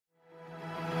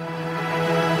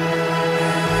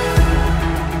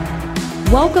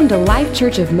Welcome to Life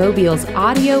Church of Mobile's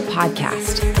audio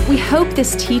podcast. We hope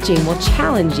this teaching will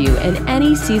challenge you in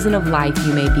any season of life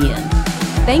you may be in.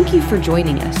 Thank you for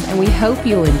joining us, and we hope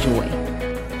you'll enjoy.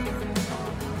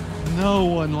 No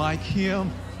one like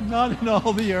Him, not in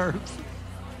all the earth.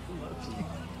 Love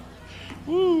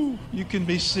you. Woo! You can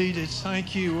be seated.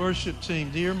 Thank you, worship team.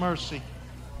 Dear Mercy.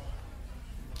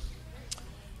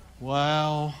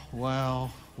 Wow,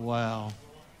 wow, wow.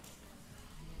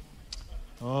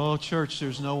 Oh, church,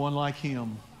 there's no one like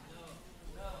Him.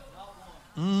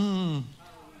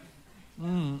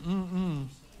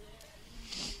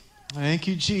 Thank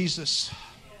you, Jesus.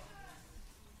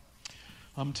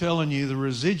 I'm telling you, the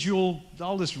residual,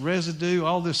 all this residue,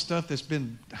 all this stuff that's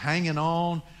been hanging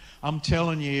on, I'm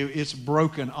telling you, it's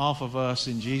broken off of us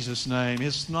in Jesus' name.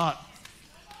 It's not,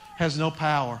 has no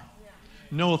power,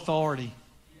 no authority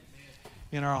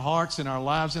in our hearts, in our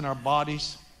lives, in our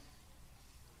bodies.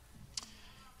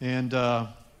 And, I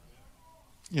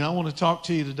want to talk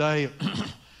to you today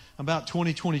about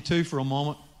 2022 for a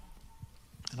moment.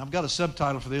 And I've got a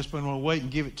subtitle for this, but I'm going to wait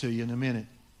and give it to you in a minute.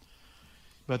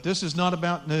 But this is not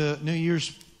about New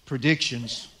Year's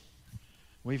predictions.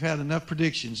 We've had enough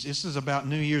predictions. This is about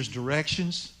New Year's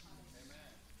directions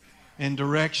and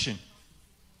direction.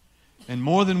 And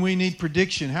more than we need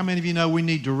prediction, how many of you know we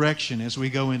need direction as we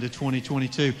go into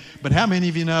 2022? But how many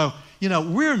of you know,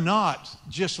 we're not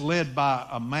just led by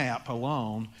a map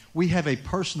alone. We have a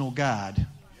personal guide. Yes,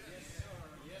 sir.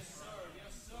 Yes, sir.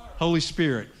 Yes, sir. Holy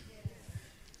Spirit,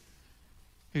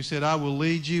 who said, I will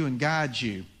lead you and guide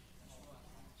you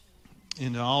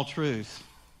into all truth.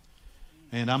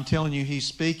 And I'm telling you, He's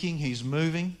speaking, He's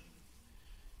moving.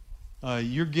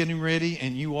 You're getting ready,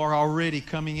 and you are already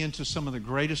coming into some of the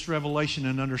greatest revelation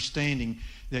and understanding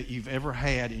that you've ever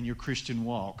had in your Christian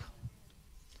walk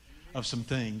of some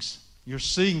things. You're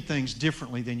seeing things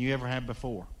differently than you ever have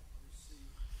before.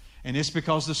 And it's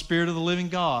because the Spirit of the living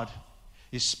God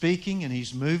is speaking and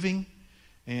He's moving.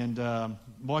 And I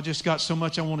just got so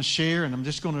much I want to share, and I'm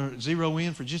just going to zero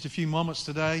in for just a few moments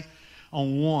today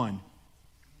on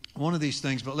one of these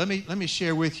things. But let me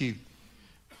share with you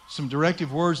some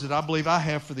directive words that I believe I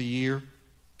have for the year.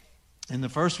 And the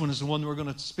first one is the one that we're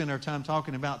going to spend our time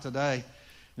talking about today.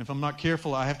 And if I'm not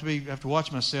careful, I have to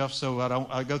watch myself, so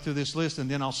I go through this list and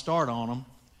then I'll start on them.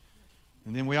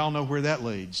 And then we all know where that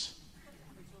leads.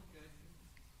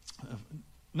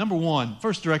 Number one,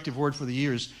 first directive word for the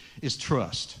year is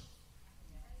trust.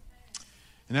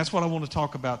 And that's what I want to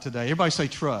talk about today. Everybody say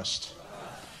trust.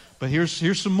 But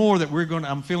here's some more that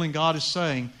I'm feeling God is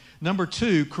saying. Number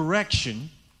two, correction.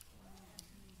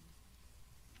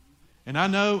 And I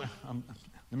know,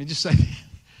 let me just say,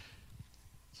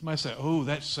 somebody say, oh,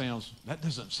 that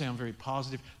doesn't sound very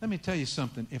positive. Let me tell you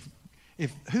something.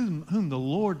 If whom the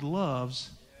Lord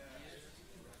loves,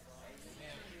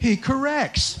 He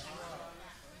corrects.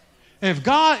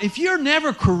 If you're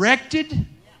never corrected,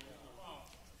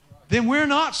 then we're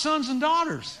not sons and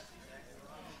daughters.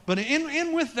 But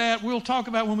in with that, we'll talk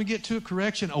about when we get to a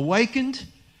correction, awakened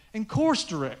and course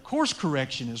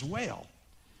correction as well.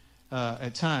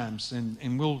 At times,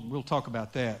 and we'll talk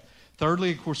about that.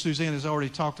 Thirdly, of course, Suzanne has already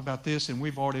talked about this, and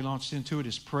we've already launched into it,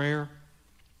 is prayer.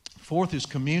 Fourth is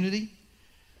community.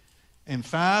 And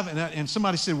five, and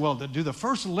somebody said, well, do the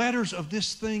first letters of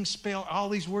this thing spell all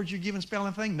these words you're giving spell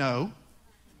anything? No.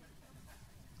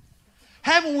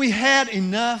 Haven't we had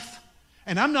enough,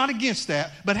 and I'm not against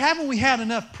that, but haven't we had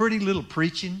enough pretty little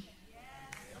preaching?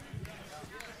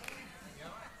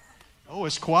 Oh,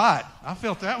 it's quiet. I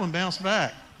felt that one bounce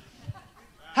back.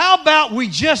 How about we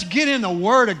just get in the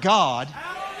Word of God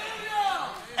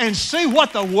and see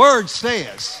what the Word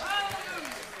says?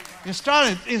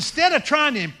 Instead of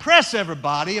trying to impress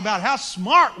everybody about how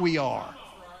smart we are.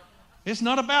 It's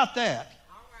not about that.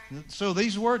 So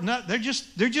these words,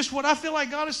 they're just what I feel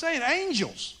like God is saying.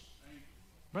 Angels.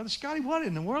 Brother Scotty, what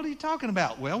in the world are you talking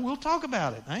about? Well, we'll talk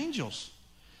about it. Angels.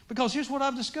 Because here's what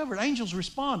I've discovered. Angels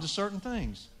respond to certain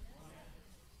things.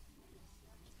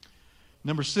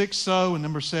 Number 6, sow, and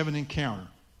number 7, encounter.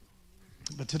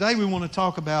 But today we want to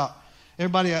talk about,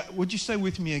 everybody, would you say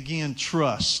with me again,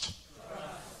 trust?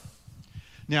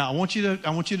 Now, I want you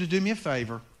to do me a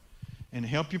favor and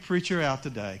help your preacher out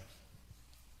today.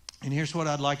 And here's what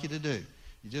I'd like you to do.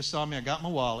 You just saw me, I got my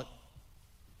wallet,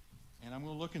 and I'm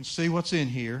going to look and see what's in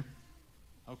here.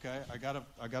 Okay, I got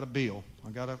a bill.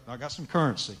 I got some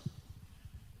currency.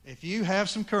 If you have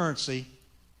some currency,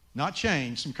 not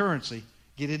change, some currency,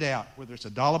 get it out, whether it's a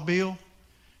dollar bill,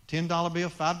 $10 bill,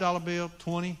 $5 bill,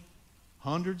 20,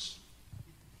 hundreds.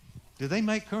 Do they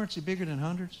make currency bigger than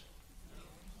hundreds?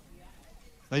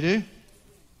 They do?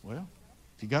 Well,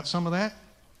 if you got some of that,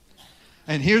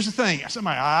 And here's the thing.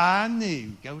 Somebody, I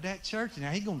knew. Go to that church.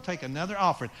 Now he's going to take another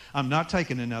offering. I'm not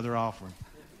taking another offering.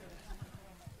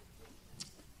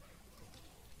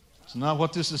 It's not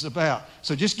what this is about.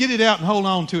 So just get it out and hold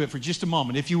on to it for just a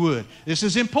moment, if you would. This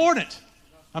is important.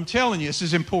 I'm telling you, this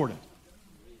is important.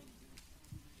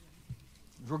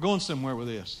 We're going somewhere with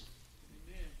this.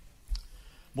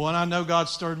 Boy, and I know God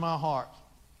stirred my heart.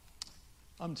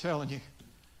 I'm telling you.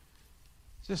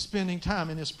 Just spending time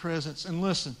in His presence. And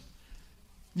listen,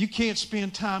 you can't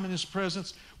spend time in His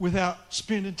presence without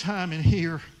spending time in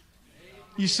here.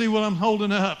 You see what I'm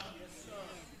holding up?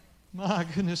 My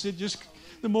goodness,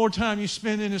 the more time you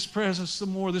spend in His presence, the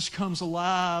more this comes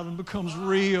alive and becomes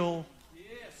real.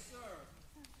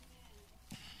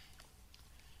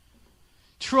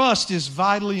 Trust is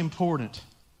vitally important.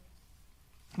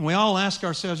 And we all ask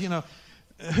ourselves,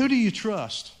 who do you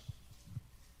trust?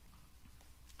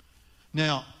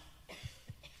 Now,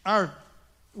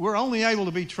 we're only able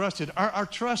to be trusted. Our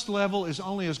trust level is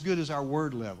only as good as our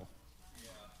word level.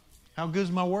 How good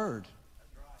is my word?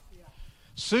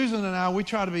 Susan and I, we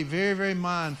try to be very, very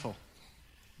mindful.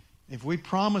 If we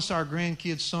promise our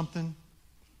grandkids something,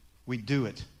 we do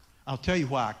it. I'll tell you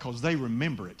why, because they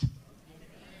remember it.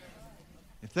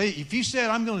 If you said,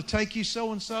 I'm going to take you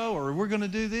so-and-so, or we're going to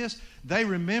do this, they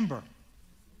remember.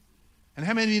 And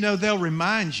how many of you know they'll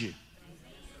remind you?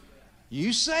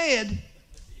 You said.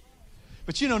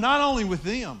 But not only with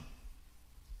them,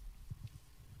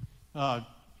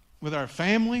 with our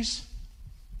families.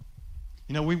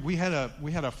 We had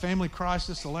a family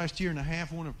crisis the last year and a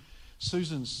half. One of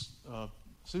Susan's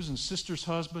sister's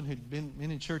husband, who'd been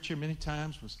in church here many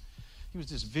times, he was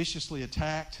just viciously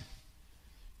attacked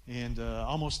and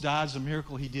almost died. It's a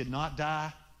miracle he did not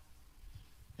die.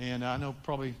 And I know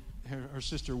probably her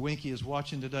sister Winky is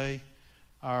watching today.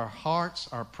 Our hearts,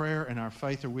 our prayer, and our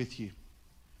faith are with you.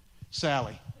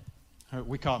 Sally,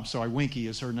 Winky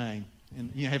is her name.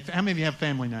 And how many of you have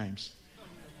family names?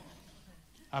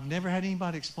 I've never had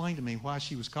anybody explain to me why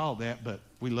she was called that, but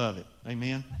we love it.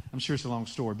 Amen? I'm sure it's a long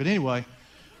story. But anyway,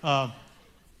 and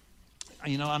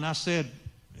I said,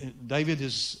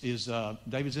 David's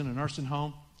in a nursing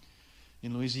home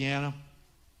in Louisiana.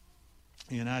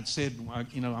 And I'd said,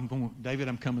 David,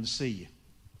 I'm coming to see you.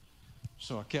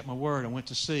 So I kept my word. I went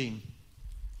to see him.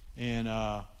 And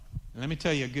let me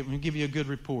tell you, let me give you a good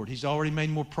report. He's already made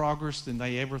more progress than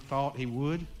they ever thought he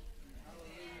would.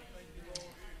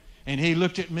 And he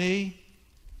looked at me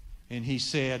and he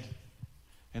said,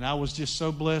 and I was just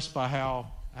so blessed by how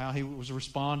he was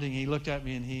responding. He looked at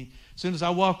me and as soon as I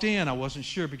walked in, I wasn't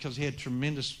sure because he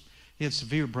had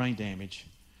severe brain damage.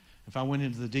 If I went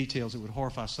into the details, it would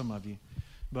horrify some of you.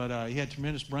 But he had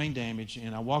tremendous brain damage.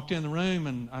 And I walked in the room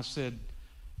and I said,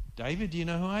 David, do you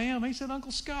know who I am? He said,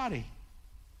 Uncle Scotty.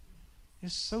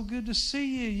 It's so good to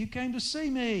see you. You came to see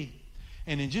me.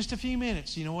 And in just a few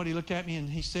minutes, you know what? He looked at me and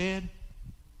he said,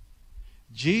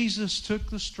 Jesus took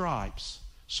the stripes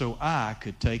so I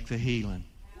could take the healing.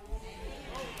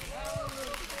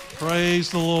 Praise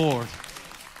the Lord.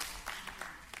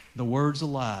 The Word's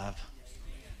alive.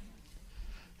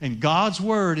 And God's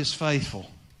Word is faithful.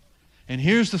 And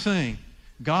here's the thing.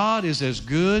 God is as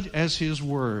good as His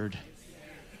Word.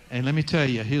 And let me tell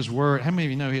you, His Word, how many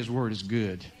of you know His Word is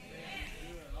good?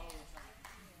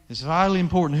 It's vitally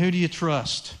important. Who do you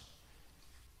trust?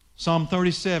 Psalm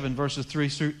 37, verses 3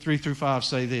 through 5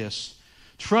 say this.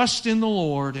 Trust in the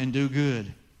Lord and do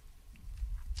good.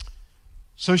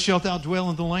 So shalt thou dwell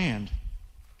in the land.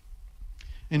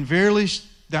 And verily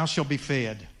thou shalt be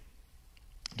fed.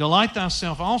 Delight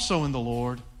thyself also in the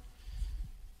Lord,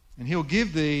 and He'll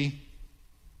give thee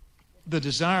the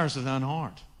desires of thine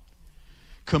heart.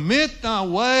 Commit thy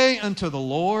way unto the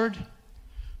Lord.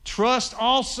 Trust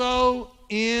also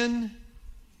in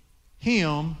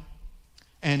Him,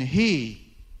 and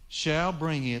He shall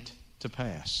bring it to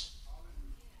pass.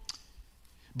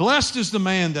 Blessed is the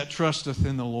man that trusteth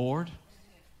in the Lord,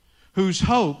 whose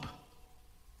hope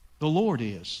the Lord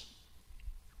is.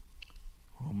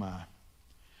 Oh my.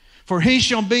 For he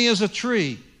shall be as a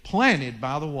tree planted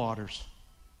by the waters,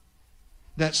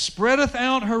 that spreadeth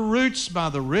out her roots by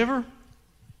the river,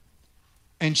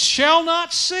 and shall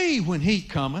not see when heat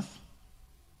cometh,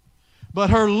 but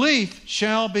her leaf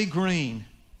shall be green,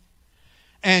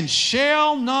 and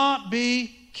shall not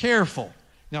be careful.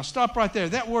 Now stop right there.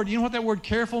 That word, you know what that word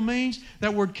careful means?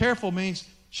 That word careful means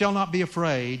shall not be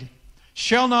afraid,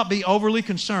 shall not be overly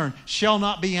concerned, shall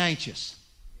not be anxious.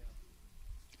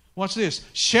 Watch this.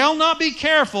 Shall not be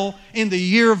careful in the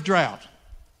year of drought.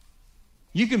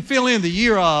 You can fill in the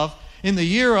year of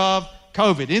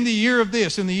COVID, in the year of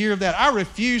this, in the year of that. I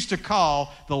refuse to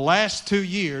call the last 2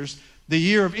 years the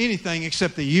year of anything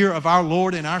except the year of our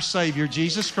Lord and our Savior,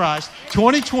 Jesus Christ,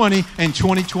 2020 and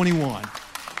 2021.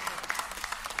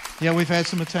 Yeah, we've had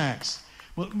some attacks.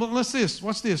 Well, what's this?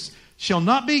 What's this? Shall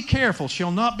not be careful, shall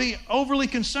not be overly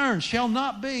concerned, shall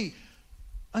not be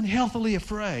unhealthily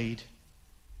afraid,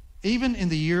 even in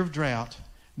the year of drought,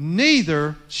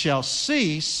 neither shall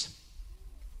cease.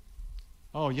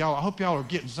 Oh, y'all, I hope y'all are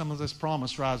getting some of this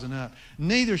promise rising up.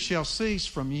 Neither shall cease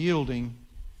from yielding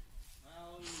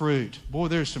fruit. Boy,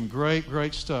 there's some great,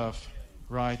 great stuff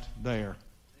right there.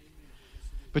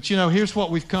 But you know, here's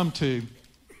what we've come to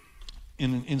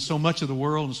in so much of the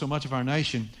world and so much of our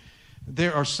nation.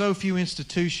 There are so few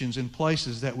institutions and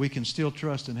places that we can still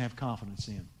trust and have confidence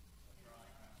in.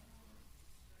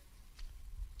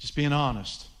 Just being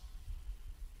honest.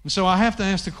 And so I have to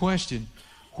ask the question,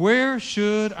 where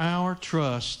should our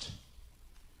trust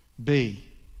be?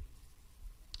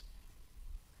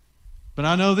 But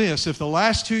I know this, if the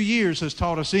last 2 years has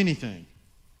taught us anything,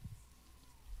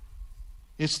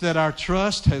 it's that our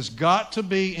trust has got to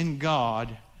be in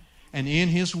God and in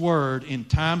His Word in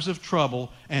times of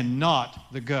trouble and not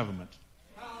the government.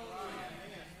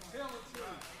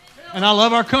 And I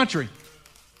love our country.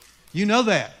 You know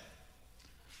that.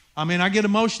 I mean, I get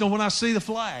emotional when I see the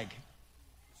flag.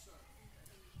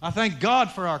 I thank God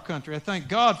for our country. I thank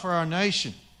God for our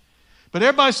nation. But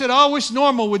everybody said, oh, I wish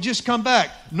normal would just come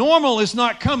back. Normal is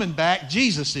not coming back.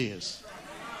 Jesus is.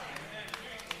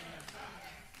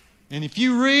 And if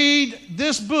you read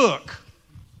this book,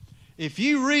 it's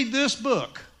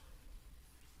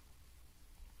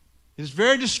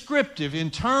very descriptive in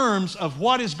terms of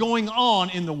what is going on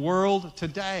in the world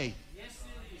today.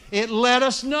 It let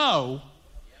us know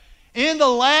in the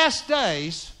last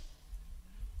days,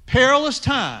 perilous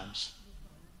times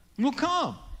will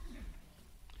come.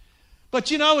 But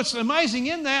you know, it's amazing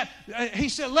in that, he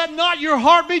said, let not your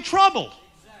heart be troubled.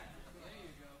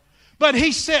 But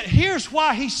he said, here's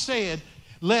why he said,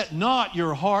 let not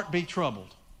your heart be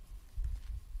troubled.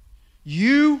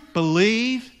 You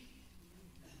believe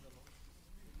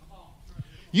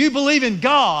in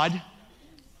God,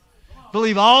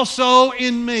 believe also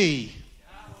in me.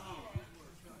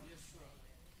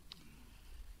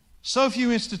 So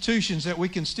few institutions that we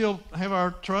can still have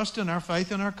our trust and our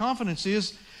faith and our confidence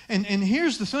is. And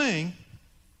here's the thing.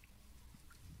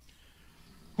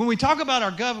 When we talk about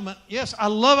our government, yes, I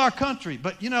love our country,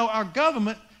 but you know, our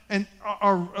government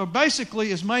are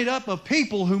basically is made up of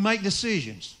people who make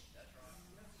decisions.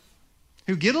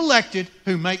 Who get elected,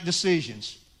 who make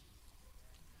decisions.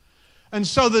 And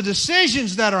so the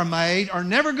decisions that are made are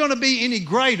never going to be any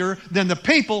greater than the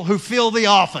people who fill the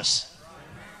office.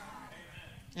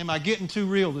 Am I getting too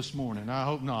real this morning? I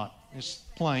hope not. It's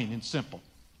plain and simple.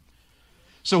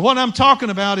 So what I'm talking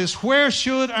about is where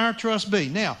should our trust be?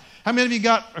 Now, how many of you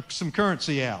got some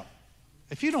currency out?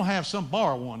 If you don't have some,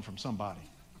 borrow one from somebody.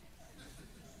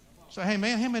 Say, hey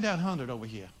man, hand me that 100 over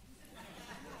here.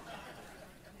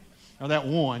 Or that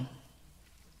one.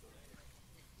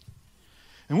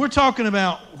 And we're talking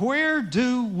about where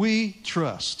do we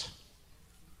trust?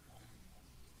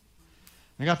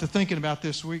 I got to thinking about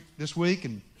this week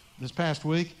and this past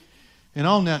week, and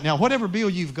on that. Now, whatever bill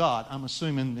you've got, I'm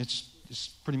assuming it's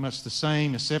pretty much the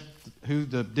same, except who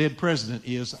the dead president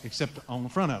is, except on the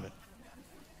front of it.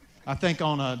 I think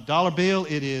on a dollar bill,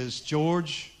 it is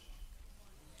George.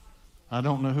 I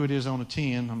don't know who it is on a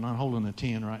 10. I'm not holding a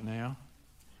 10 right now,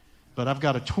 but I've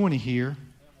got a 20 here.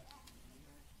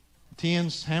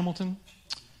 10's Hamilton.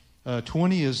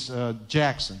 20 is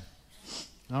Jackson.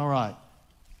 All right.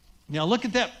 Now look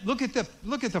at that. Look at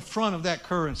the front of that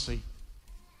currency.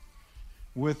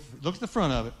 Look at the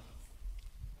front of it.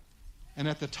 And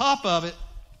at the top of it,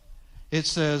 it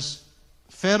says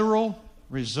Federal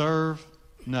Reserve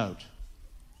Note.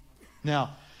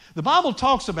 Now, the Bible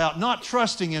talks about not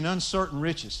trusting in uncertain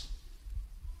riches.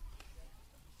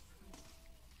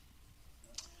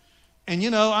 And, you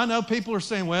know, I know people are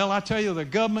saying, well, I tell you, the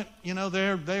government, you know,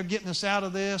 they're getting us out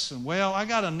of this. And, well, I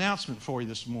got an announcement for you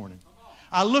this morning.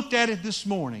 I looked at it this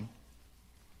morning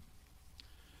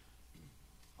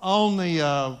on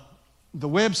the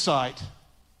website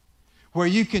where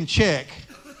you can check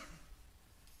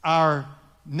our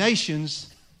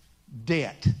nation's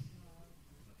debt.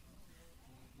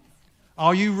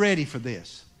 Are you ready for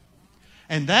this?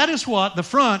 And that is what the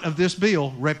front of this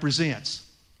bill represents.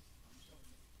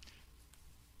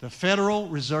 The Federal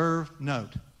Reserve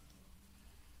Note.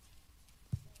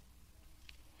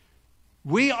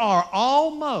 We are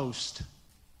almost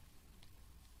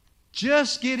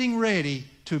just getting ready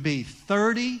to be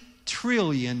 $30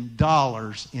 trillion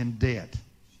in debt.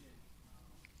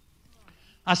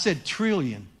 I said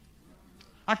trillion.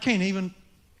 I can't even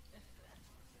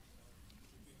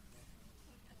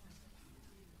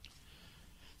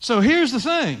So here's the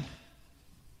thing.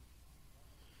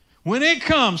 When it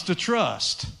comes to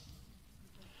trust,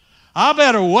 I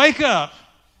better wake up,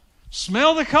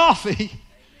 smell the coffee,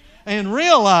 and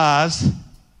realize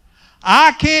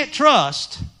I can't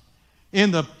trust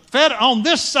in on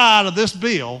this side of this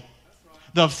bill,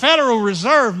 the Federal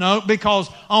Reserve note, because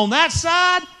on that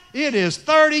side, it is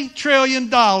 $30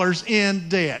 trillion in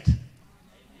debt.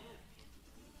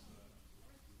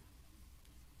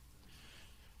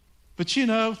 But you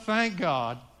know, thank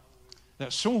God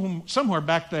that somewhere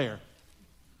back there,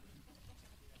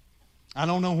 I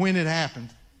don't know when it happened.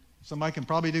 Somebody can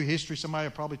probably do history. Somebody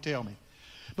will probably tell me.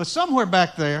 But somewhere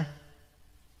back there,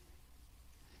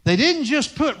 they didn't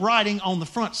just put writing on the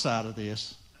front side of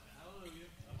this.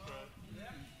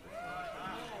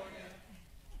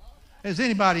 Is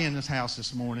anybody in this house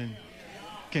this morning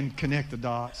can connect the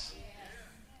dots?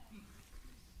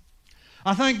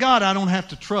 I thank God I don't have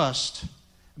to trust,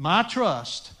 my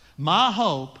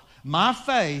hope, my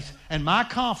faith, and my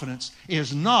confidence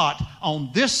is not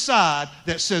on this side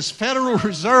that says Federal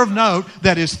Reserve note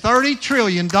that is $30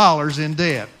 trillion in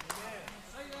debt.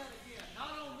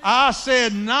 I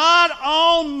said, not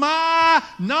on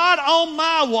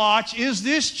my watch is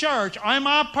this church, am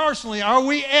I personally, are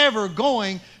we ever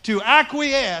going to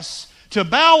acquiesce, to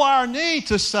bow our knee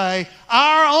to say,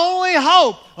 our only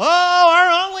hope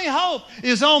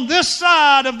is on this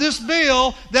side of this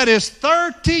bill that is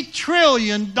 $30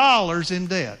 trillion in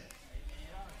debt.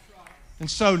 And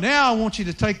so now I want you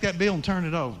to take that bill and turn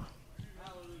it over.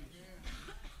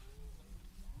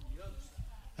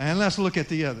 And let's look at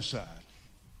the other side.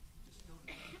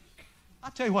 I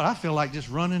tell you what, I feel like just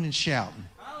running and shouting.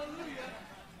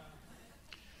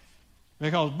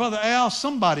 Because, Brother Al,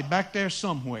 somebody back there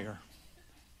somewhere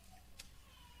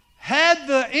had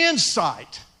the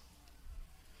insight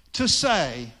to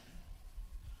say,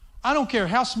 I don't care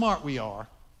how smart we are.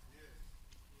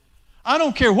 I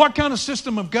don't care what kind of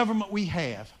system of government we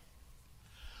have.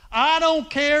 I don't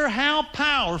care how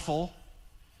powerful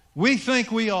we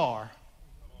think we are.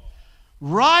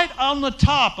 Right on the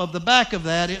top of the back of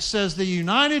that, it says the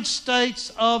United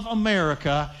States of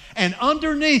America, and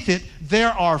underneath it,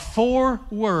 there are 4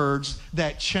 words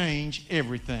that change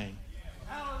everything.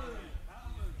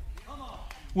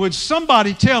 Would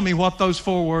somebody tell me what those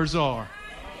 4 words are?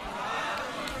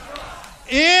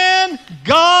 In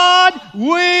God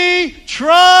we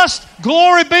trust.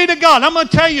 Glory be to God. I'm going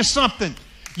to tell you something.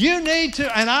 You need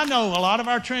to, and I know a lot of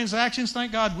our transactions,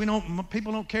 thank God,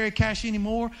 people don't carry cash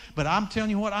anymore, but I'm telling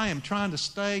you what, I am trying to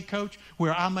stay, Coach,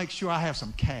 where I make sure I have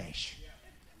some cash.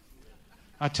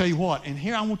 I tell you what, and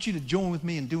here I want you to join with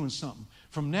me in doing something.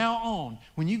 From now on,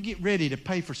 when you get ready to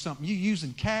pay for something, you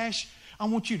using cash, I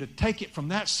want you to take it from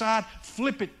that side,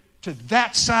 flip it to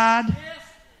that side,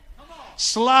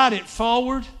 slide it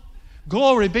forward.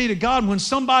 Glory be to God. When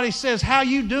somebody says, how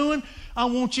you doing? I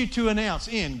want you to announce,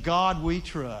 in God we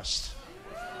trust.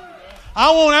 I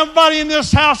want everybody in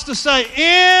this house to say,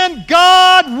 in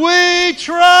God we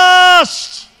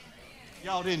trust.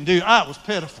 Y'all didn't do that. It was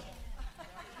pitiful.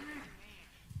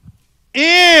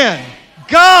 In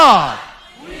God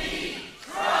we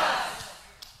trust.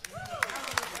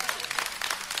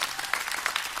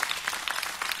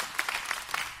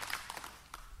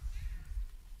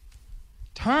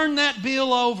 Turn that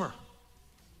bill over.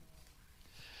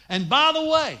 And by the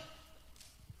way,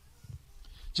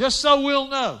 just so we'll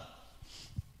know,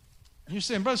 you're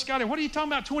saying, Brother Scotty, what are you talking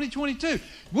about 2022?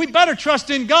 We better trust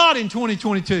in God in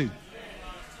 2022.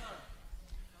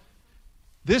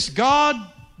 This God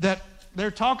that they're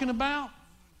talking about,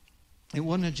 it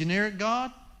wasn't a generic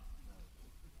God.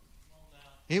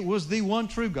 It was the one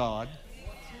true God,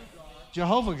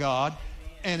 Jehovah God.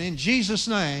 And in Jesus'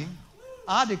 name,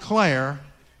 I declare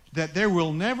that there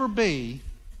will never be,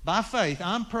 by faith,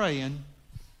 I'm praying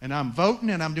and I'm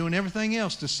voting and I'm doing everything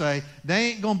else to say there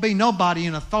ain't going to be nobody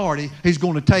in authority who's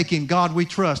going to take in God we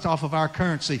trust off of our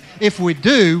currency. If we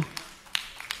do,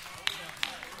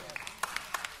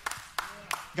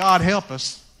 God help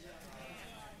us.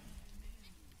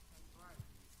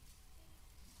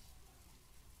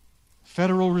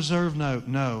 Federal Reserve note,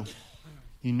 no.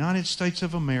 United States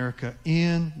of America,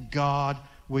 in God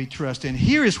we trust. And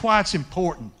here is why it's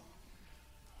important.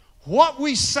 What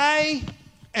we say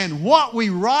and what we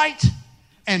write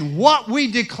and what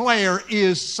we declare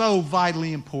is so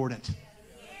vitally important.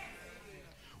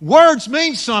 Words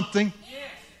mean something.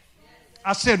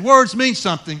 I said words mean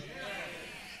something.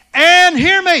 And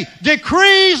hear me,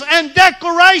 decrees and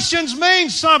declarations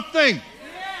mean something.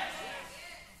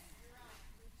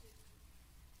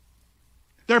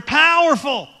 They're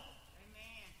powerful.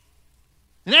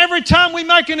 And every time we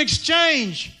make an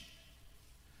exchange,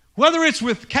 Whether it's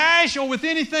with cash or with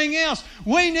anything else,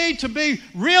 we need to be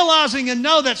realizing and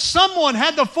know that someone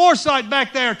had the foresight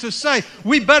back there to say,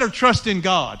 we better trust in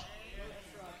God.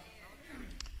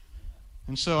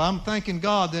 And so I'm thanking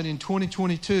God that in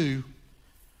 2022,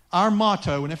 our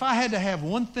motto, and if I had to have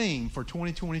one theme for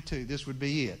 2022, this would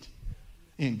be it.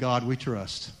 In God we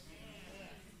trust.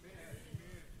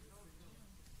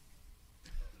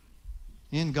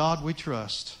 In God we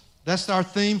trust. That's our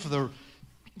theme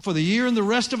for the year and the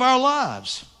rest of our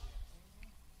lives.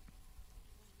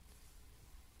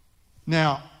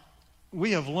 Now,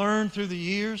 we have learned through the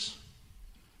years,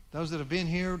 those that have been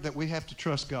here, that we have to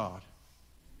trust God.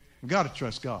 We've got to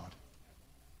trust God.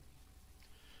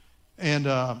 And,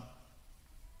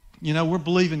 we're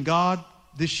believing God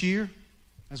this year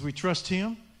as we trust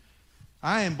Him.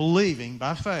 I am believing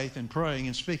by faith and praying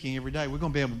and speaking every day, we're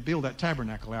going to be able to build that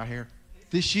tabernacle out here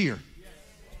this year.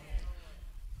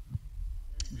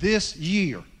 This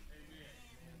year.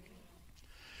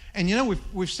 And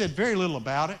we've said very little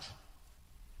about it.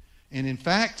 And in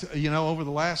fact, over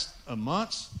the last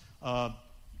months,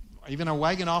 even our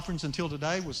wagon offerings until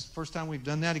today was the first time we've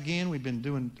done that again. We've been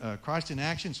doing Christ in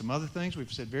Action, some other things.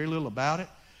 We've said very little about it.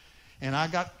 And I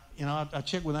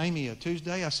checked with Amy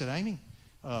Tuesday. I said, Amy,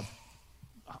 how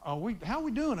are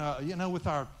we doing, with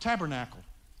our tabernacle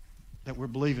that we're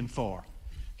believing for?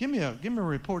 Give me a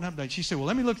report and update. She said, well,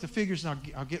 let me look at the figures and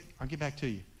I'll get back to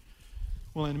you.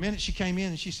 Well, in a minute she came in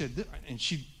and she said, and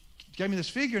she gave me this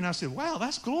figure and I said, wow,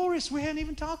 that's glorious. We hadn't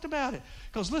even talked about it.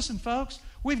 Because listen, folks,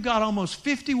 we've got almost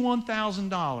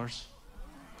 $51,000.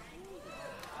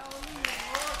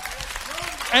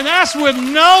 And that's with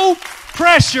no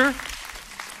pressure.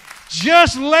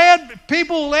 Just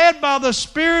people led by the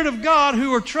Spirit of God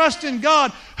who are trusting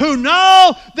God, who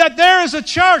know that there is a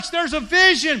church, there's a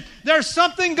vision, there's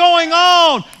something going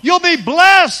on. You'll be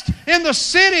blessed in the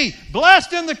city,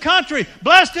 blessed in the country,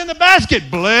 blessed in the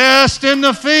basket, blessed in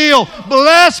the field,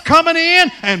 blessed coming in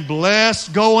and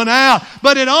blessed going out.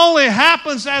 But it only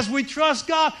happens as we trust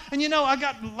God. And I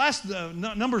got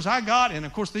the numbers I got, and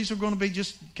of course these are going to be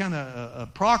just kind of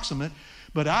approximate.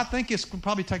 But I think it's going to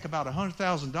probably take about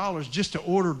 $100,000 just to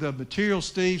order the material,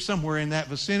 Steve, somewhere in that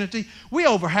vicinity. We're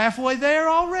over halfway there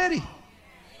already.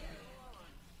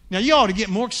 Now, you ought to get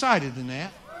more excited than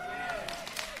that.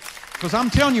 Because I'm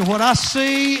telling you, what I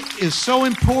see is so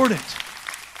important.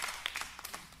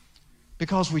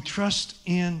 Because we trust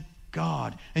in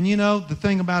God. And the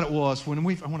thing about it was,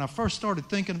 when I first started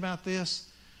thinking about this,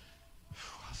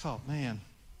 I thought, man,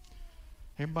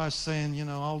 everybody's saying,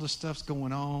 all this stuff's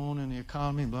going on in the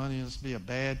economy, but it's be a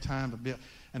bad time to build.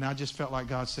 And I just felt like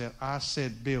God said, I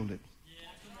said build it.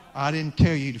 I didn't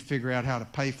tell you to figure out how to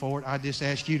pay for it. I just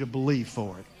asked you to believe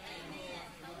for it.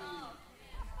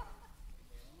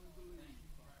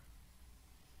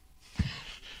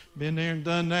 Been there and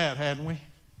done that, hadn't we?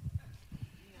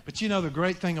 But the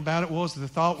great thing about it was the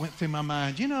thought went through my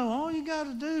mind, all you got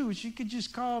to do is you could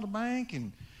just call the bank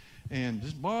and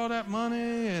just borrow that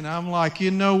money. And I'm like,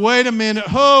 wait a minute.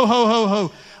 Ho, ho, ho,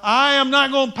 ho. I am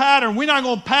not going to pattern. We're not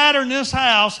going to pattern this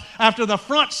house after the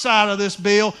front side of this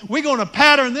bill. We're going to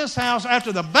pattern this house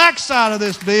after the back side of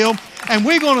this bill. And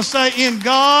we're going to say, in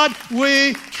God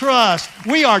we trust.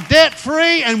 We are debt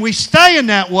free and we stay in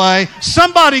that way.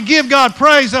 Somebody give God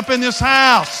praise up in this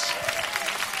house.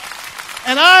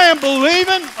 And I am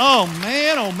believing, oh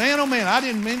man,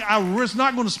 I was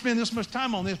not going to spend this much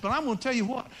time on this, but I'm going to tell you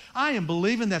what. I am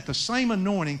believing that the same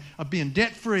anointing of being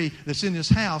debt-free that's in this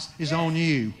house is on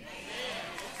you.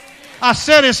 I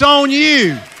said it's on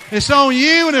you. It's on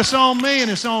you and it's on me and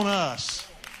it's on us.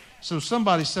 So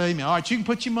somebody say to me, all right, you can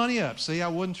put your money up. See, I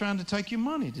wasn't trying to take your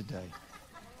money today.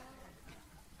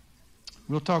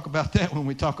 We'll talk about that when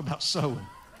we talk about sowing.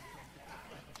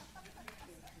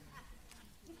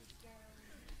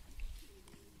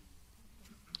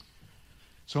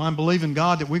 So I'm believing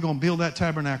God that we're going to build that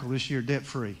tabernacle this year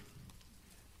debt-free.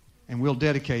 And we'll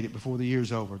dedicate it before the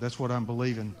year's over. That's what I'm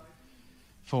believing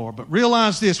for. But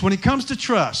realize this, when it comes to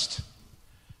trust,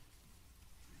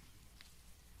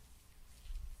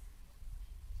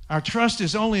 our trust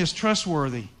is only as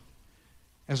trustworthy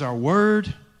as our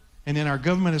word and in our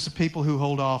government as the people who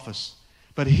hold office.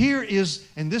 But here is,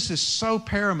 and this is so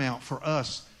paramount for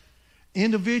us,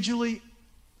 individually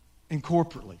and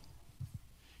corporately.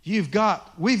 We've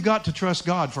got to trust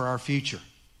God for our future.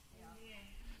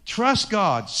 Trust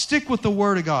God. Stick with the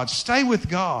Word of God. Stay with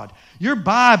God. Your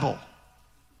Bible.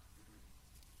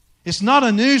 It's not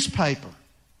a newspaper.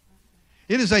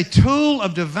 It is a tool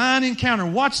of divine encounter.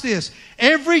 Watch this.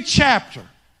 Every chapter,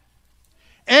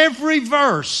 every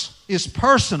verse is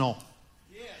personal.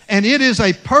 And it is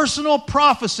a personal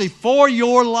prophecy for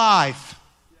your life.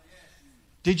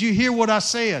 Did you hear what I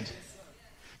said?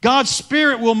 God's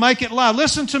Spirit will make it live.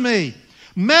 Listen to me.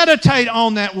 Meditate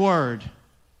on that Word.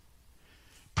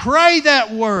 Pray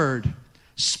that Word.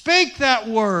 Speak that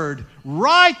Word.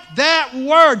 Write that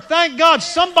Word. Thank God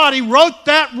somebody wrote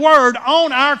that Word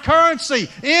on our currency.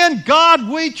 In God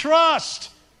we trust.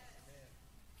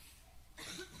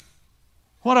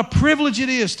 What a privilege it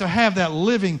is to have that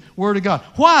living Word of God.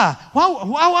 Why?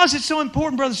 Why was it so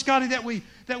important, Brother Scotty, that we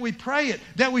pray it,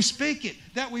 that we speak it,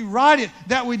 that we write it,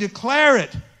 that we declare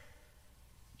it?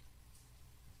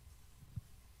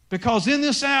 Because in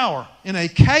this hour, in a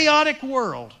chaotic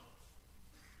world,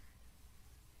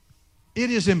 it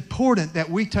is important that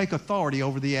we take authority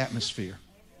over the atmosphere.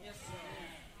 Yes, sir.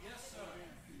 Yes, sir.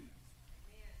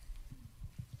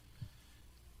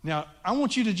 Now, I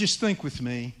want you to just think with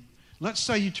me. Let's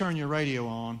say you turn your radio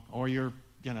on or your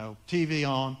TV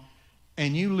on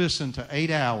and you listen to 8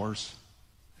 hours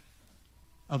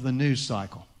of the news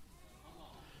cycle.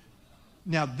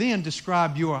 Now then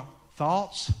describe your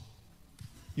thoughts,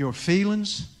 your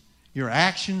feelings, your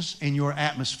actions, and your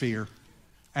atmosphere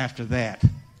after that.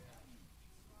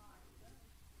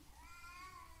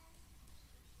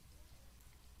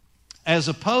 As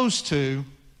opposed to,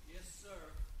 yes, sir.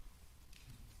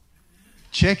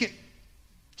 Check it.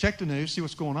 Check the news, see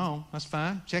what's going on. That's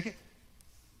fine. Check it.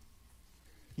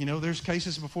 You know, there's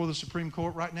cases before the Supreme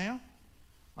Court right now.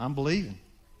 I'm believing.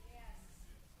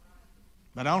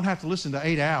 But I don't have to listen to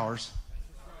 8 hours.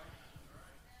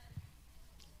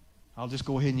 I'll just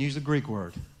go ahead and use the Greek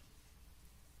word.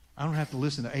 I don't have to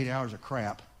listen to 8 hours of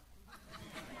crap.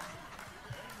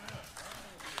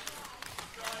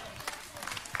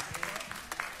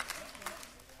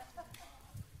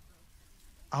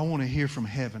 I want to hear from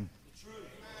heaven.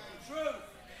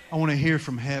 I want to hear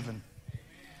from heaven.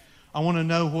 I want to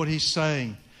know what He's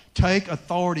saying. Take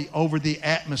authority over the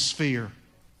atmosphere.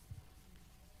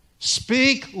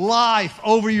 Speak life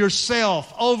over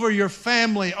yourself, over your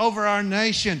family, over our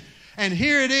nation. And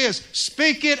here it is.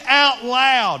 Speak it out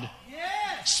loud.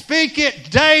 Yes. Speak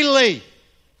it daily.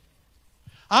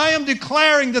 I am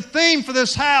declaring the theme for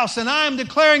this house, and I am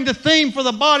declaring the theme for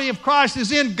the body of Christ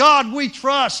is in God we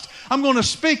trust. I'm going to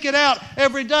speak it out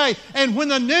every day. And when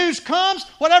the news comes,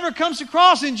 whatever comes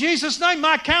across in Jesus' name,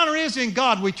 my counter is in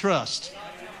God we trust.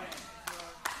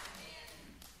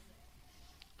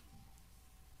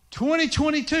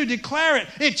 2022, declare it.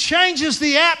 It changes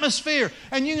the atmosphere.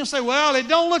 And you can say, well, it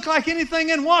don't look like anything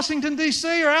in Washington,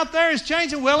 D.C. or out there is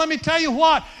changing. Well, let me tell you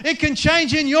what. It can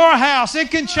change in your house. It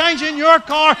can change in your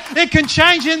car. It can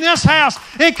change in this house.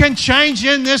 It can change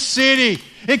in this city.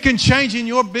 It can change in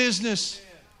your business.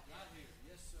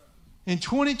 In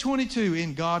 2022,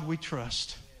 in God we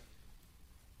trust.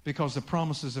 Because the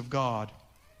promises of God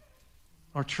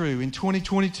are true. In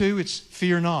 2022, it's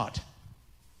fear not.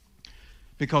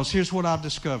 Because here's what I've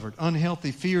discovered.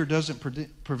 Unhealthy fear doesn't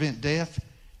prevent death.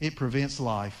 It prevents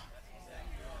life.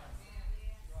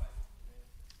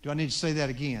 Do I need to say that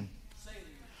again?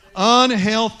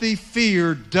 Unhealthy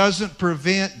fear doesn't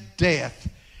prevent death.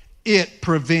 It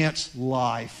prevents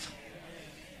life.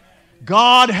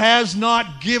 God has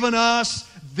not given us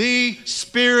the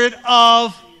spirit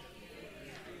of...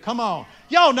 Come on.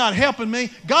 Y'all not helping me.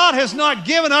 God has not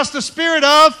given us the spirit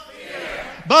of...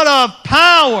 but of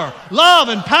power, love,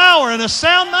 and power, and a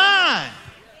sound mind.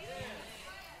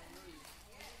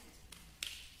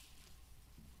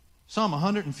 Psalm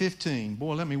 115.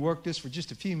 Boy, let me work this for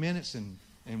just a few minutes,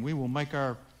 and we will make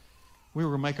our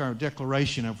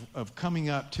declaration of coming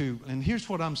up to. And here's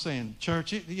what I'm saying,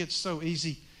 church. It gets so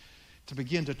easy to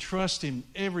begin to trust in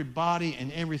everybody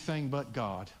and everything but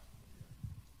God.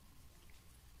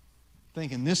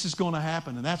 Thinking this is going to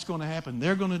happen and that's going to happen.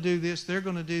 They're going to do this. They're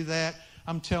going to do that.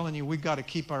 I'm telling you, we've got to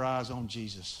keep our eyes on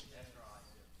Jesus.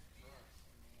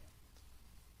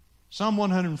 Psalm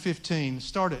 115,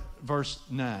 start at verse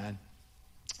 9.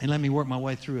 And let me work my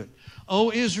way through it.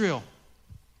 O Israel,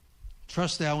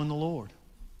 trust thou in the Lord.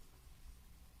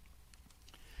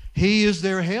 He is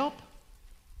their help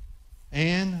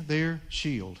and their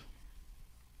shield.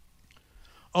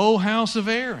 O house of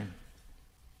Aaron,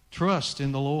 trust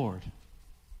in the Lord.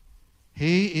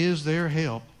 He is their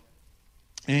help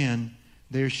and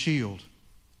their shield.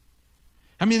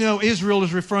 How many know Israel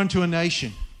is referring to a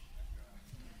nation?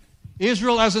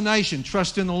 Israel as a nation,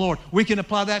 trust in the Lord. We can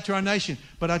apply that to our nation.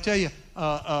 But I tell you,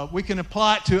 we can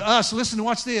apply it to us. Listen,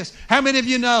 watch this. How many of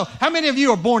you know? How many of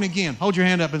you are born again? Hold your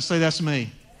hand up and say, that's me.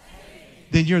 Amen.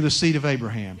 Then you're the seed of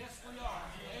Abraham. Yes, we are.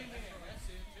 Amen. That's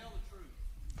it. Tell the truth.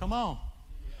 Come on.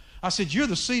 I said, you're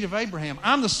the seed of Abraham.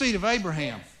 I'm the seed of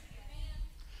Abraham.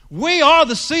 We are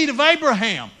the seed of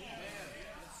Abraham.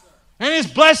 And His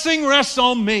blessing rests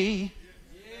on me.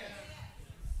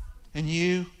 and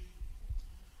you.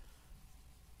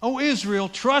 O Israel,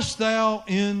 trust thou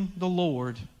in the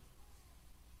Lord,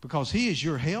 because He is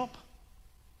your help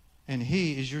and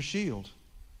He is your shield.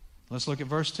 Let's look at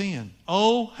verse 10.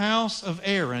 O house of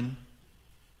Aaron,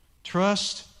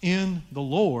 trust in the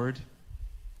Lord.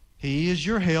 He is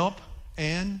your help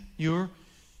and your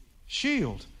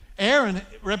shield. Aaron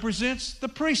represents the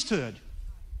priesthood,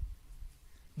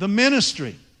 the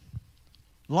ministry.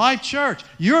 Life Church,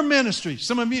 your ministry.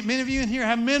 Many of you in here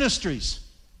have ministries.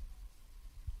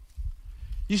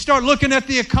 You start looking at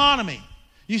the economy.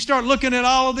 You start looking at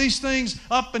all of these things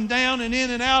up and down and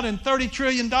in and out and $30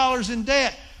 trillion in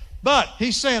debt. But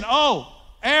he's saying, oh,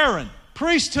 Aaron,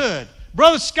 priesthood,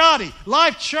 Brother Scotty,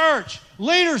 Life Church,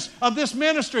 leaders of this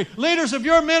ministry, leaders of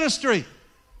your ministry,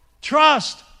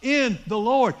 trust in the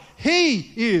Lord.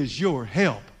 He is your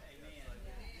help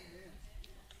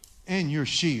and your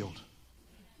shield.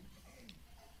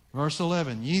 Verse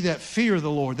 11, ye that fear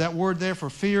the Lord. That word there for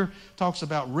fear talks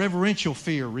about reverential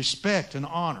fear, respect, and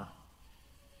honor.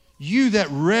 You that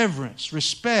reverence,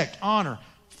 respect, honor,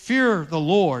 fear the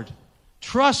Lord,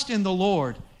 trust in the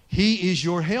Lord. He is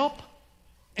your help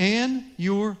and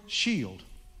your shield.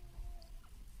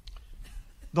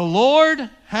 The Lord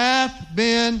hath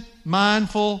been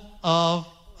mindful of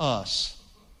us.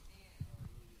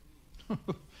 All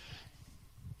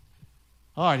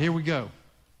right, here we go.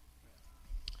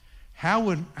 How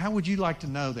would you like to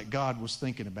know that God was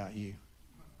thinking about you?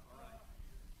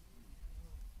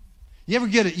 You ever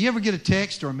get a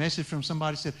text or a message from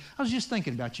somebody that said, I was just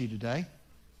thinking about you today?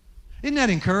 Isn't that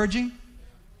encouraging?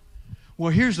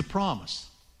 Well, here's the promise.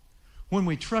 When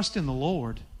we trust in the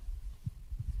Lord,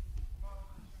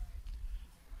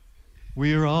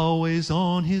 we are always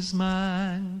on His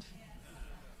mind.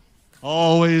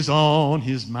 Always on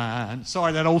His mind.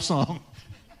 Sorry, that old song.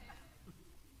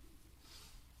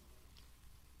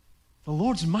 The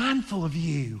Lord's mindful of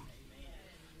you.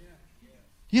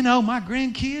 You know, my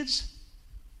grandkids,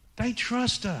 they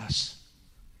trust us.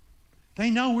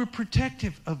 They know we're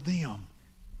protective of them.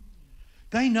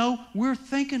 They know we're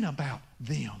thinking about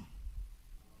them.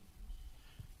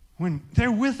 When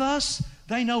they're with us,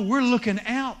 they know we're looking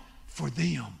out for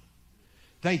them.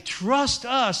 They trust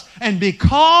us, and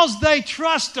because they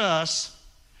trust us,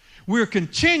 we're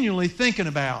continually thinking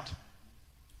about,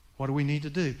 what do we need to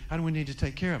do? How do we need to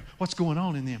take care of? What's going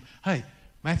on in them? Hey,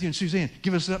 Matthew and Suzanne,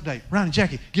 give us an update. Ryan and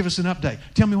Jackie, give us an update.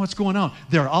 Tell me what's going on.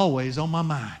 They're always on my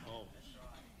mind.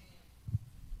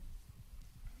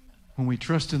 When we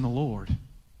trust in the Lord,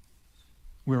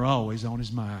 we're always on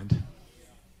His mind.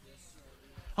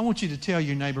 I want you to tell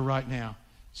your neighbor right now,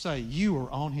 say, you are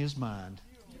on His mind.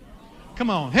 Come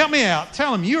on, help me out.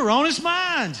 Tell him you're on His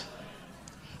mind.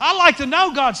 I like to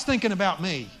know God's thinking about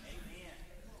me.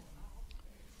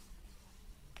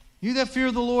 You that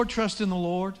fear the Lord, trust in the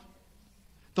Lord.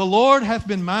 The Lord hath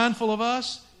been mindful of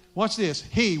us. Watch this.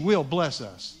 He will bless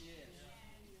us.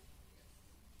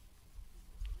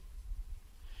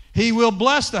 He will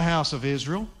bless the house of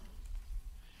Israel.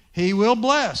 He will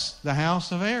bless the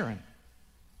house of Aaron.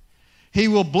 He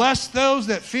will bless those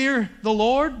that fear the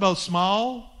Lord, both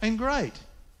small and great.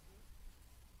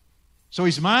 So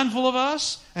He's mindful of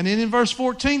us. And then in verse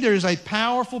 14, there is a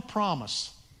powerful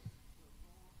promise.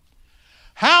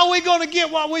 How are we going to get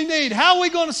what we need? How are we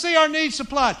going to see our needs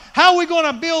supplied? How are we going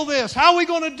to build this? How are we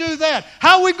going to do that?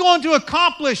 How are we going to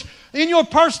accomplish in your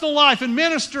personal life and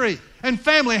ministry and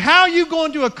family? How are you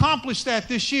going to accomplish that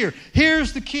this year?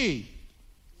 Here's the key.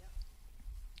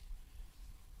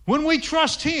 When we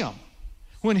trust Him,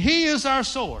 when He is our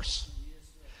source,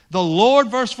 the Lord,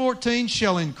 verse 14,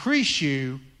 shall increase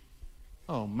you.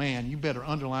 Oh man, you better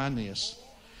underline this.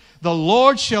 The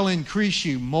Lord shall increase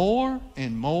you more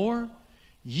and more.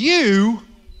 You,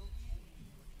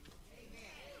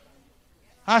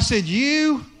 I said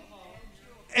you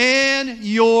and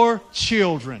your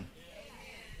children.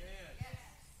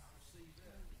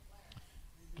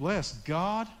 Bless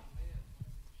God. The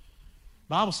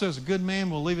Bible says a good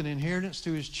man will leave an inheritance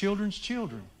to his children's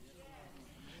children.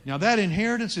 Now that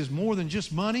inheritance is more than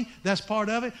just money. That's part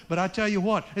of it. But I tell you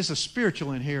what, it's a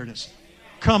spiritual inheritance.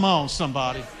 Come on,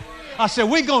 somebody. I said,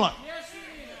 we're going to...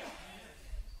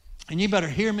 And you better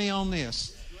hear me on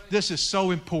this. This is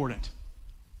so important.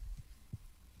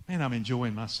 Man, I'm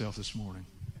enjoying myself this morning.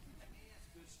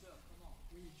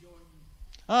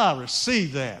 I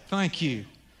receive that. Thank you.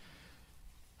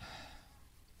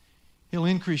 He'll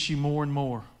increase you more and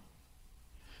more.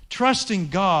 Trusting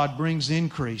God brings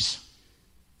increase.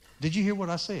 Did you hear what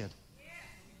I said?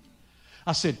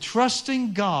 I said,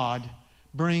 trusting God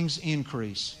brings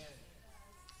increase.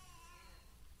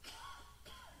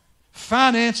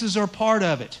 Finances are part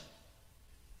of it.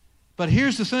 But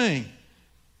here's the thing.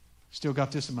 Still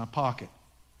got this in my pocket.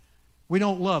 We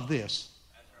don't love this.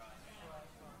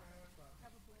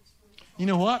 You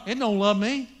know what? It don't love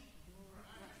me.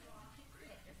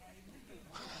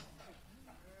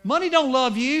 Money don't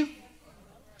love you.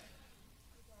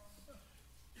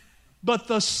 But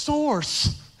the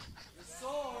source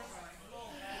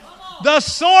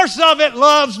of it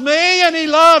loves me, and He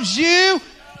loves you.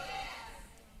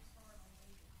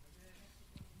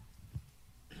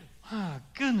 My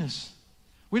goodness.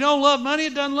 We don't love money,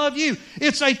 it doesn't love you.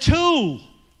 It's a tool.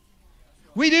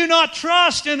 We do not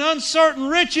trust in uncertain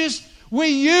riches, we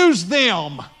use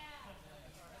them.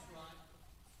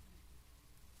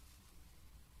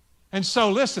 And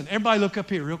so, listen, everybody look up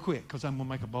here real quick, because I'm going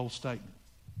to make a bold statement.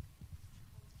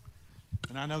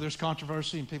 And I know there's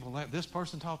controversy and people like, this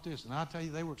person taught this, and I tell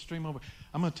you they were extreme over.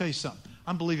 I'm going to tell you something.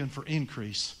 I'm believing for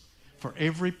increase. For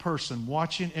every person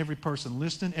watching, every person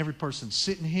listening, every person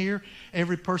sitting here,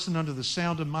 every person under the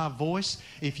sound of my voice.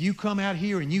 If you come out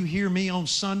here and you hear me on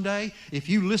Sunday, if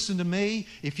you listen to me,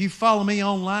 if you follow me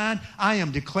online, I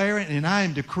am declaring and I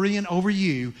am decreeing over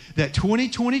you that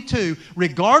 2022,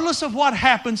 regardless of what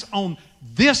happens on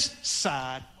this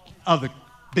side of the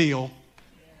bill,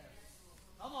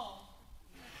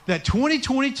 that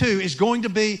 2022 is going to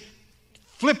be,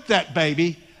 flip that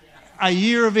baby, a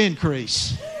year of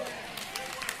increase.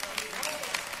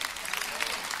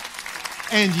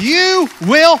 And you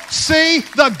will see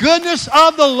the goodness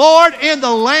of the Lord in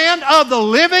the land of the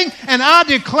living. And I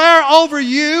declare over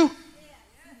you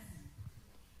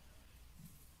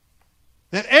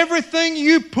that everything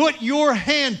you put your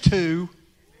hand to,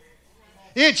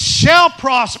 it shall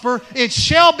prosper, it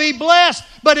shall be blessed.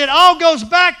 But it all goes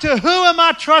back to, who am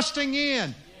I trusting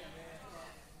in?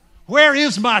 Where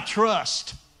is my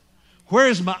trust? Where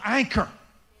is my anchor?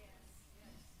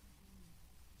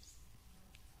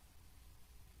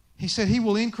 He said He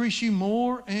will increase you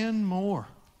more and more.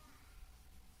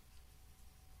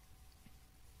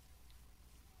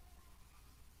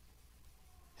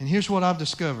 And here's what I've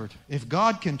discovered. If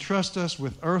God can trust us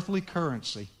with earthly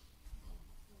currency,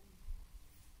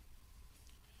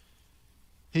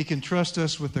 He can trust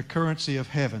us with the currency of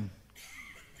heaven,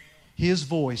 His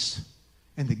voice,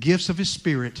 and the gifts of His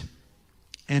Spirit,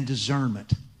 and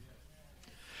discernment.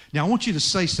 Now I want you to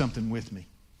say something with me.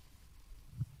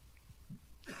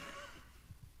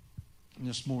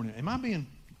 This morning. Am I being...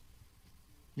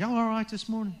 Y'all all right this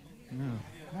morning? No.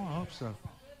 Well, I hope so.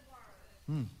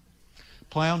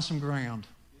 Plowing some ground.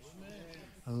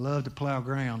 I love to plow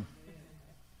ground.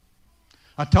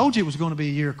 I told you it was going to be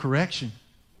a year of correction,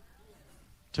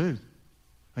 too.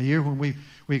 A year when we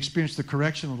experienced the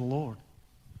correction of the Lord.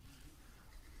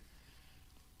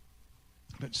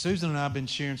 But Susan and I have been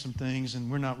sharing some things, and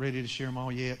we're not ready to share them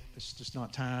all yet. It's just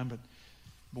not time.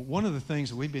 But one of the things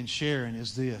that we've been sharing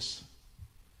is this.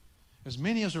 As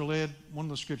many as are led, one of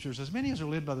the scriptures, as many as are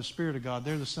led by the Spirit of God,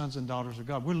 they're the sons and daughters of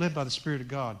God. We're led by the Spirit of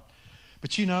God.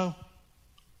 But you know,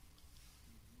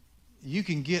 you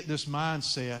can get this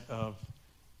mindset of,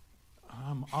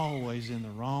 I'm always in the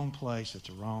wrong place at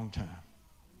the wrong time.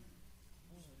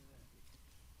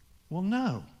 Well,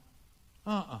 no.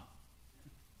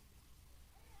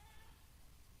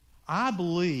 I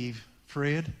believe,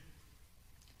 Fred,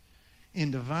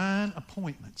 in divine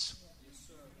appointments.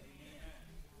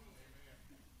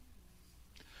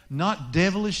 Not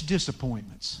devilish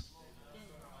disappointments.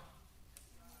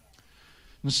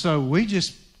 And so we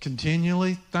just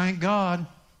continually thank God.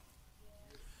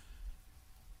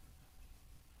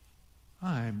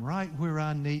 I am right where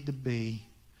I need to be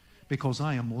because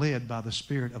I am led by the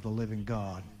Spirit of the living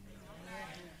God.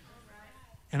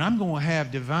 And I'm going to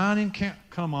have divine encounter.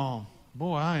 Come on.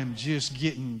 Boy, I am just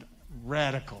getting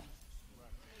radical.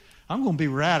 I'm going to be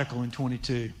radical in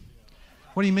 22.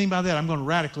 What do you mean by that? I'm going to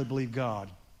radically believe God.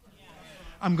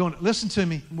 I'm going to, listen to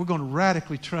me, we're going to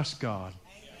radically trust God.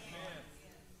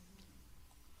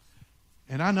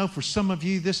 And I know for some of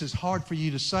you, this is hard for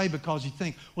you to say because you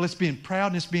think, well, it's being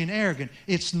proud and it's being arrogant.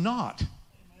 It's not.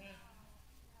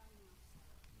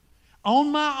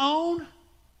 On my own,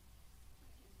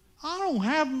 I don't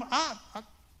have,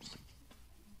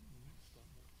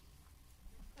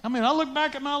 I mean, I look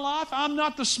back at my life, I'm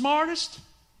not the smartest.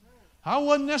 I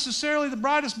wasn't necessarily the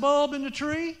brightest bulb in the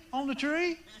tree, on the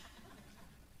tree.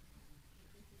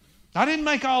 I didn't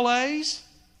make all A's.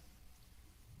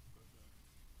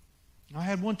 I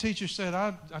had one teacher said,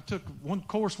 I took one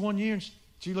course 1 year, and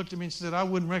she looked at me and said, I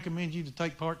wouldn't recommend you to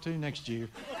take part 2 next year.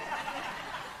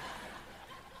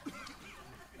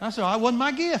 I said, that wasn't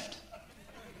my gift.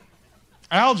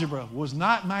 Algebra was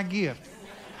not my gift,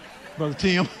 Brother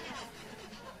Tim.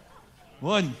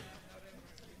 Wasn't.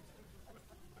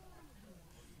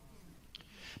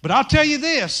 But I'll tell you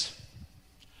this.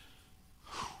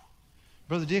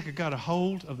 Brother Dick, I got a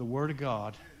hold of the Word of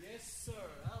God. Yes, sir.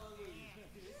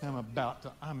 Hallelujah.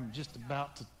 I'm just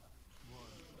about to.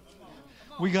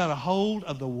 We got a hold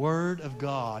of the Word of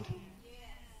God.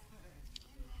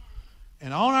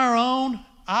 And on our own,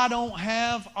 I don't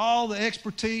have all the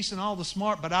expertise and all the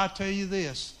smart, but I tell you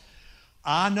this.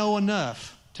 I know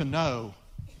enough to know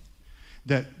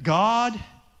that God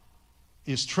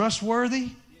is trustworthy.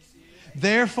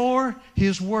 Therefore,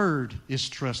 His Word is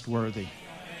trustworthy.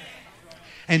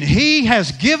 And He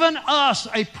has given us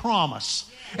a promise.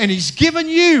 And He's given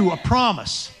you a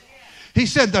promise. He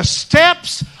said, the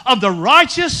steps of the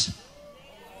righteous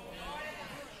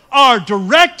are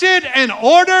directed and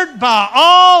ordered by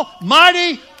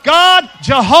Almighty God,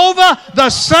 Jehovah, the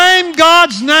same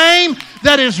God's name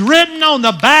that is written on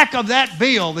the back of that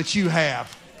bill that you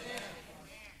have.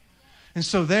 And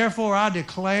so therefore I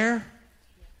declare,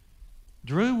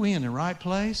 Drew, we in the right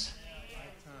place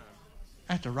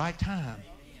at the right time.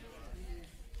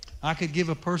 I could give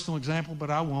a personal example,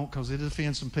 but I won't because it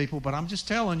offends some people. But I'm just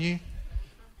telling you,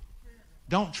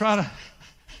 don't try to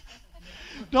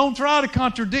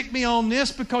contradict me on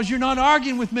this because you're not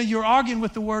arguing with me. You're arguing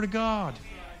with the Word of God.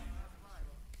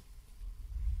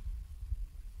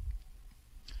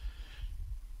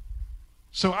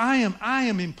 So I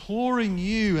am imploring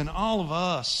you and all of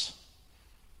us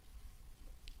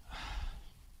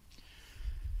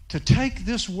to take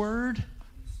this Word,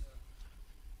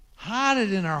 hide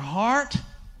it in our heart,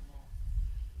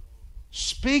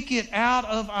 speak it out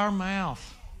of our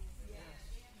mouth.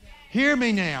 Hear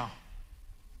me now.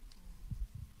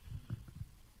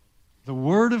 The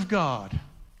Word of God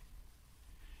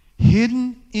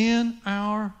hidden in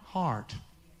our heart,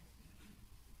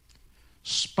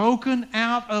 spoken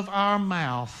out of our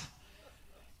mouth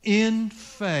in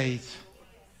faith,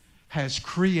 has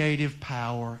creative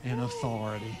power and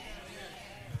authority.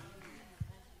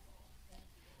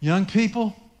 Young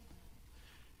people,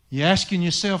 you're asking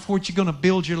yourself what you're going to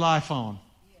build your life on.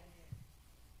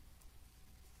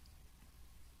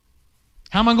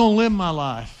 How am I going to live my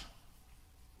life?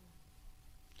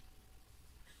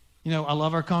 You know, I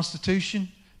love our Constitution,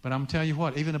 but I'm going to tell you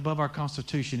what, even above our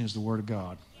Constitution is the Word of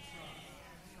God.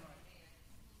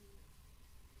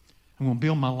 I'm going to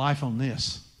build my life on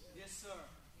this. Yes, sir.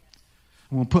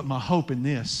 I'm going to put my hope in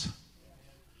this.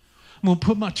 I'm going to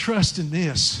put my trust in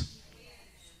this.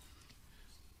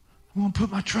 I'm going to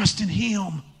put my trust in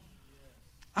Him.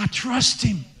 I trust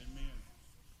Him.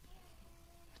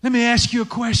 Let me ask you a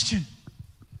question.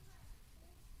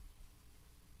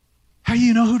 How do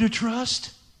you know who to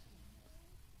trust?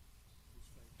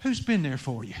 Who's been there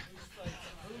for you? Yes,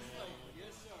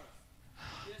 sir.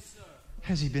 Yes, sir.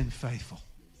 Has He been faithful?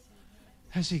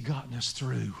 Has He gotten us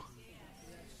through?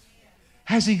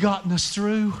 Has He gotten us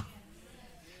through?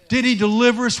 Did He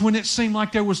deliver us when it seemed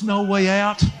like there was no way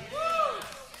out?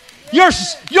 You're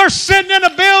sitting in a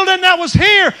building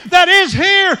that is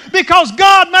here because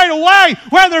God made a way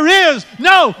where there is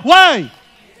no way.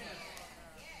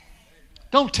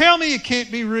 Don't tell me it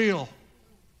can't be real.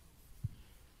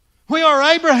 We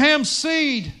are Abraham's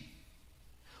seed.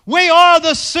 We are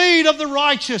the seed of the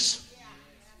righteous.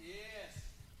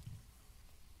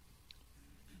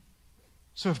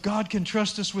 So if God can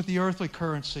trust us with the earthly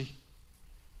currency,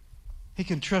 He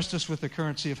can trust us with the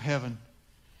currency of heaven,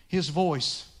 His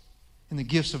voice, and the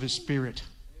gifts of His Spirit.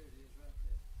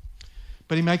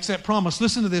 But He makes that promise.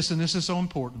 Listen to this, and this is so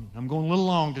important. I'm going a little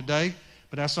long today,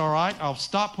 but that's all right. I'll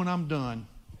stop when I'm done.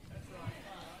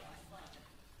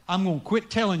 I'm going to quit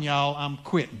telling y'all I'm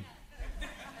quitting.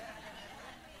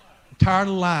 I'm tired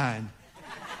of lying.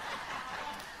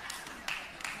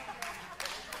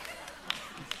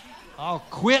 I'll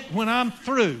quit when I'm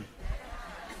through.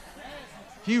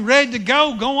 If you're ready to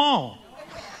go, go on.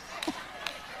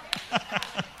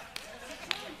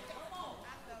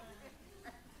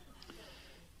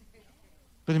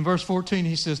 But in verse 14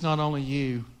 he says, not only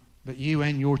you, but you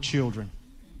and your children.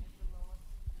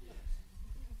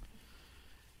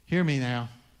 Hear me now.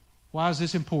 Why is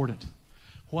this important?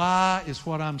 Why is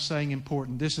what I'm saying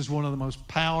important? This is one of the most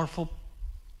powerful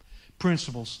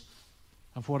principles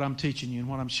of what I'm teaching you and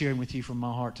what I'm sharing with you from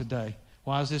my heart today.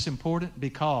 Why is this important?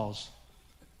 Because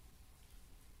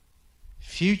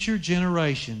future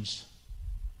generations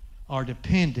are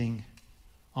depending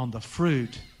on the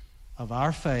fruit of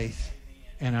our faith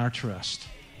and our trust.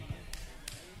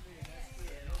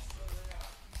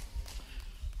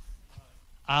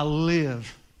 I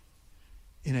live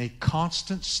in a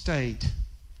constant state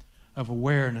of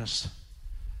awareness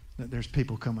that there's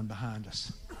people coming behind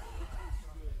us.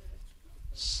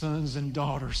 Sons and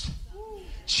daughters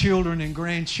children and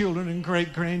grandchildren and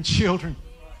great-grandchildren.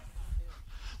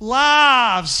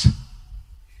 Lives.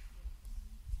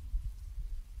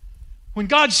 When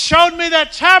God showed me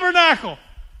that tabernacle,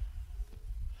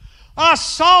 I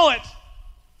saw it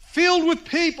filled with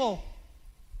people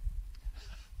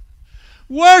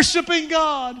worshiping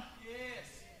God,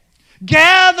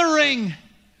 gathering,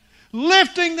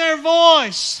 lifting their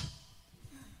voice,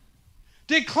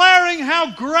 declaring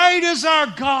how great is our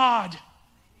God.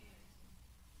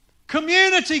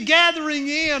 Community gathering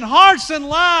in, hearts and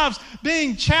lives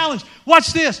being challenged.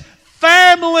 Watch this.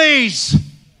 Families.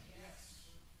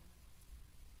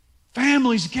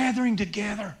 Families gathering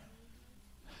together,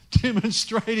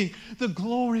 demonstrating the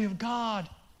glory of God.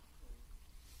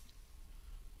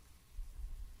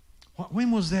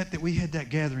 When was that we had that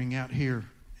gathering out here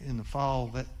in the fall,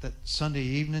 that Sunday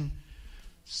evening?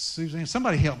 Suzanne,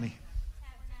 somebody help me.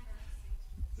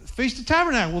 Feast of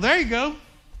Tabernacle. Well, there you go.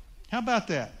 How about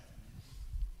that?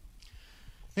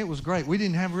 It was great. We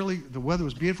didn't have really, the weather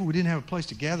was beautiful. We didn't have a place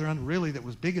to gather under really that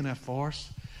was big enough for us.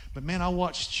 But man, I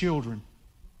watched children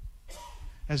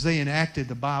as they enacted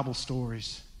the Bible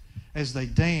stories, as they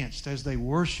danced, as they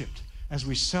worshiped, as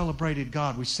we celebrated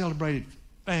God. We celebrated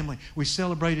family. We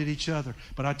celebrated each other.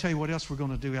 But I tell you what else we're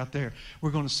going to do out there.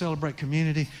 We're going to celebrate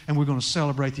community, and we're going to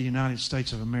celebrate the United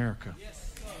States of America.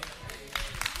 Yes, sir.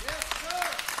 Yes, sir.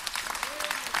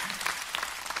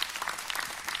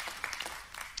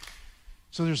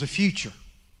 So there's a future.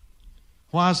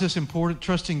 Why is this important?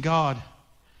 Trusting God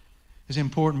is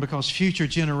important because future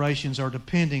generations are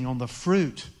depending on the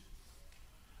fruit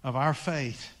of our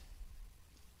faith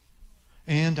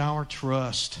and our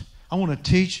trust. I want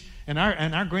to teach, and our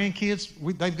grandkids,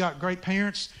 they've got great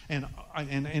parents, and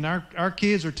our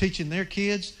kids are teaching their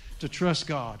kids to trust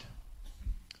God,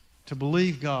 to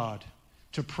believe God,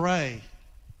 to pray,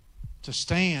 to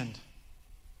stand.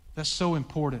 That's so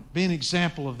important. Be an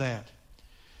example of that.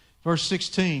 Verse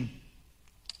 16,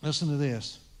 listen to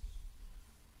this.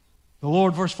 The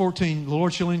Lord, verse 14, the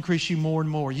Lord shall increase you more and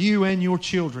more, you and your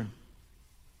children.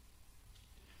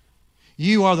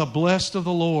 You are the blessed of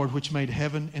the Lord, which made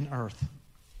heaven and earth.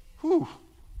 Whew.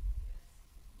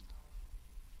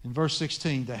 In verse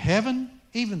 16,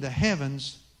 even the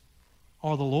heavens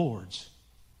are the Lord's.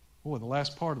 Boy, the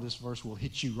last part of this verse will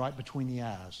hit you right between the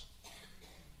eyes.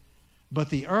 But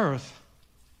the earth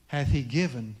hath He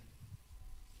given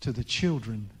to the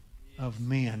children of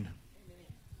men.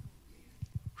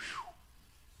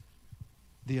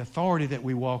 The authority that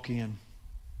we walk in,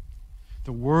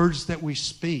 the words that we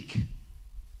speak,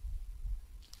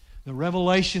 the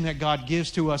revelation that God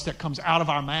gives to us that comes out of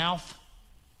our mouth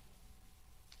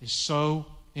is so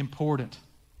important.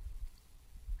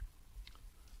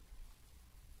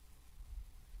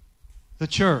 The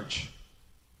church,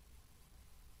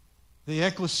 the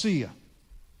ecclesia,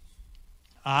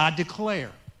 I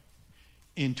declare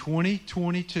in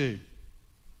 2022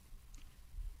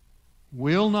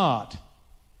 will not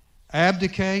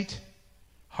abdicate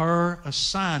her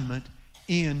assignment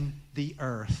in the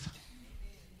earth.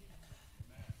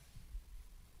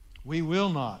 We will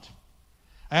not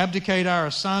abdicate our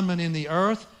assignment in the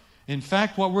earth. In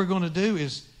fact, what we're going to do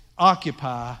is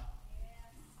occupy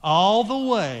all the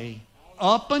way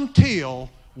up until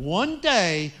one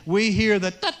day we hear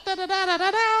the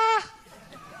da-da-da-da-da-da.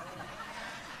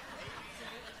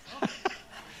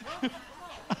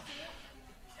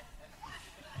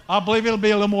 I believe it'll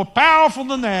be a little more powerful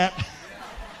than that.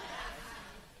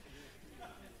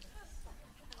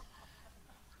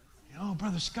 Oh,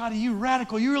 Brother Scotty, you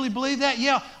radical. You really believe that?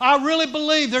 Yeah, I really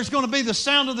believe there's going to be the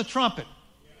sound of the trumpet.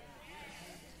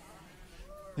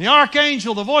 The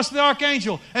archangel, the voice of the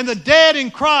archangel, and the dead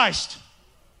in Christ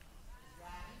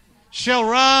shall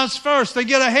rise first. They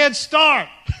get a head start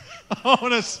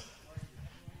on us.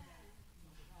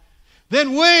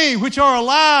 Then we, which are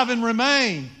alive and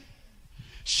remain,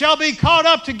 shall be caught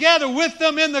up together with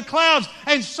them in the clouds,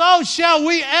 and so shall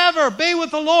we ever be with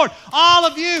the Lord. All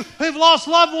of you who've lost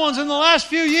loved ones in the last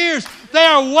few years, they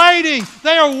are waiting,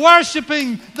 they are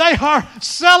worshiping, they are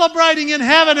celebrating in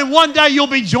heaven, and one day you'll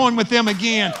be joined with them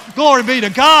again. Glory be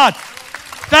to God.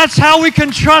 That's how we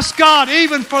can trust God,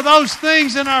 even for those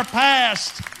things in our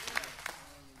past.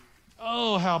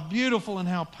 Oh, how beautiful and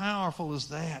how powerful is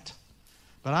that.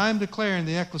 But I am declaring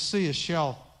the ecclesia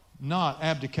shall not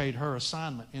abdicate her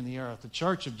assignment in the earth. The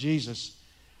church of Jesus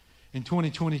in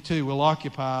 2022 will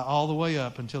occupy all the way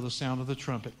up until the sound of the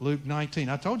trumpet. Luke 19.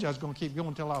 I told you I was going to keep going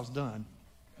until I was done.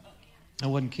 I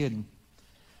wasn't kidding.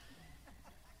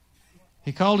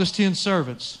 He called his 10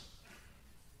 servants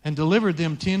and delivered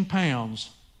them 10 pounds.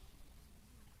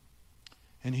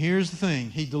 And here's the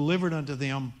thing. He delivered unto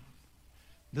them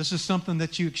This is something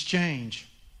that you exchange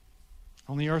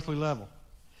on the earthly level.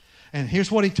 And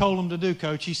here's what he told them to do,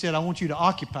 Coach. He said, I want you to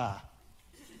occupy.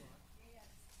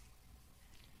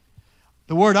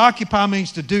 The word occupy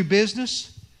means to do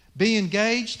business, be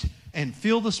engaged, and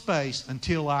fill the space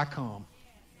until I come.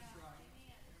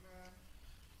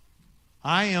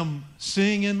 I am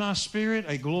seeing in my spirit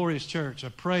a glorious church, a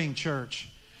praying church,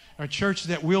 a church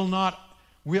that will not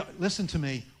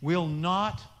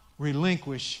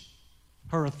relinquish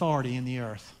her authority in the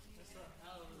earth.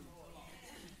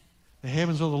 The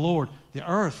heavens are the Lord. The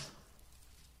earth,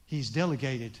 He's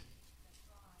delegated.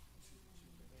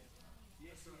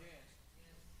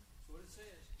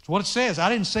 It's what it says. I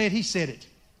didn't say it, He said it.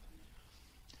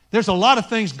 There's a lot of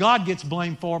things God gets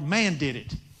blamed for. Man did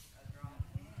it.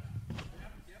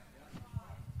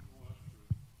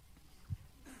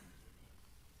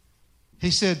 He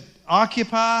said,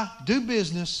 occupy, do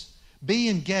business, be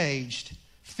engaged,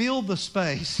 fill the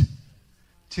space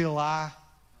till I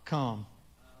come.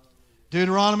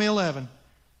 Deuteronomy 11.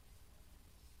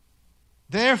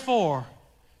 Therefore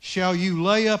shall you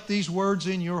lay up these words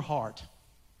in your heart.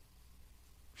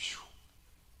 Whew.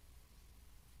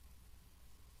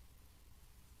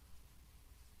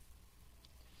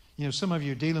 You know, some of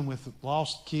you are dealing with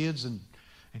lost kids and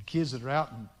kids that are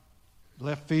out in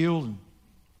left field. And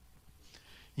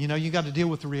you know, you got to deal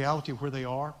with the reality of where they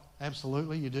are.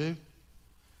 Absolutely, you do.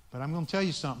 But I'm going to tell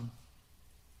you something.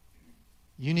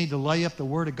 You need to lay up the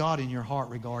Word of God in your heart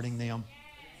regarding them.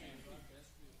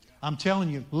 I'm telling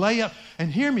you, lay up,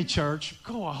 and hear me, church.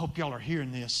 Oh, I hope y'all are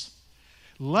hearing this.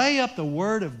 Lay up the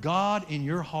Word of God in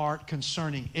your heart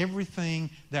concerning everything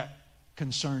that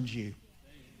concerns you.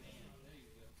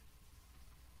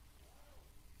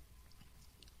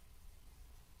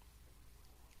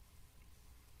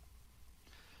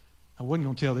 I wasn't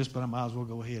going to tell this, but I might as well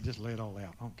go ahead. Just lay it all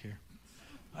out. I don't care.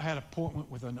 I had an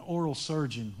appointment with an oral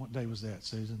surgeon. What day was that,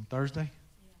 Susan? Thursday?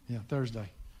 Yeah, Thursday.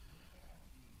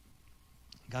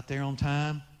 Got there on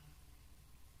time.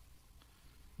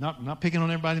 Not picking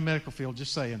on everybody in the medical field,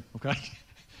 just saying, okay?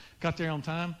 Got there on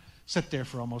time. Sat there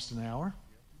for almost an hour.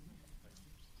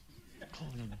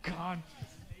 Glory to God.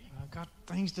 I've got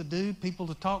things to do, people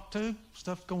to talk to,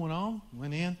 stuff going on.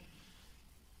 Went in.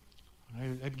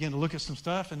 I began to look at some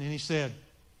stuff, and then he said,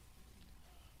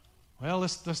 well,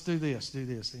 let's do this.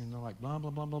 And they're like, blah, blah,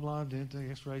 blah, blah, blah, did the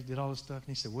x-rays, did all this stuff. And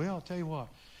he said, well, I'll tell you what,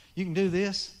 you can do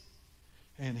this,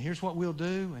 and here's what we'll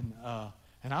do.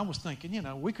 And I was thinking, you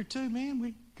know, a week or two, man,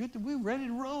 we're ready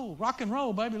to roll. Rock and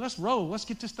roll, baby. Let's roll. Let's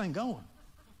get this thing going.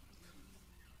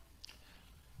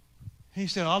 He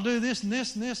said, I'll do this and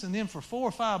this and this, and then for 4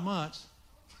 or 5 months,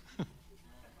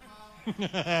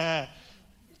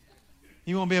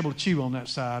 you won't be able to chew on that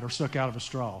side or suck out of a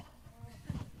straw.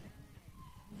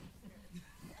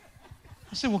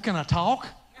 I said, well, can I talk?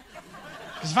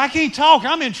 Because if I can't talk,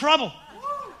 I'm in trouble.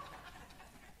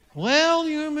 Well,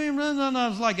 you know what I mean? I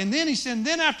was like, and then he said, and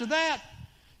then after that,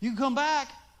 you can come back.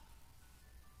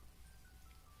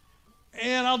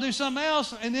 And I'll do something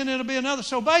else, and then it'll be another.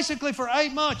 So basically, for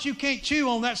 8 months, you can't chew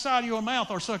on that side of your mouth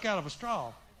or suck out of a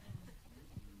straw.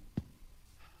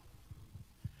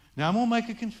 Now, I'm going to make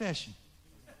a confession.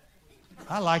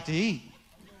 I like to eat.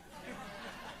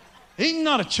 Eating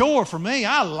not a chore for me.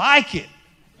 I like it.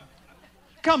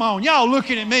 Come on, y'all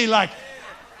looking at me like,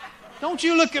 don't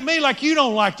you look at me like you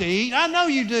don't like to eat. I know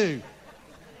you do.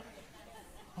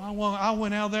 I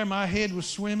went out there, my head was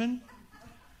swimming.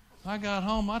 I got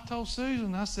home, I told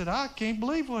Susan, I said, I can't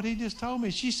believe what he just told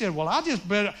me. She said, well, I just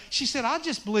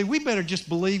believe, we better just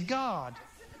believe God.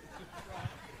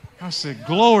 I said,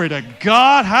 glory to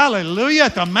God, hallelujah.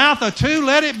 At the mouth of two,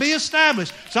 let it be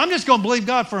established. So I'm just going to believe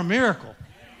God for a miracle.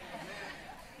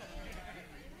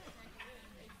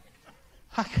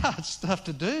 I got stuff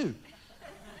to do.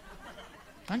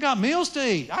 I got meals to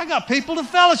eat. I got people to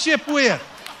fellowship with.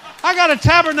 I got a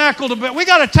tabernacle to build. We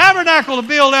got a tabernacle to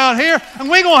build out here, and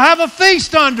we're going to have a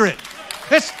feast under it.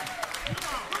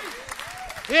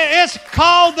 It's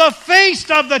called the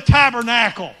Feast of the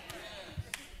Tabernacle.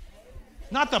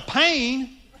 Not the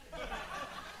pain.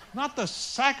 Not the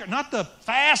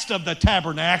fast of the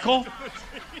tabernacle.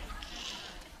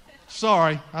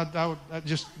 Sorry, I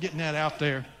just getting that out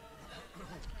there.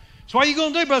 So what are you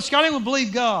going to do, Brother Scott? I'm going to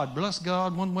believe God. Bless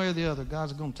God one way or the other.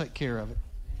 God's going to take care of it.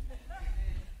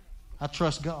 I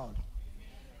trust God.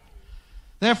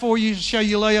 Therefore, shall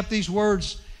you lay up these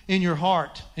words in your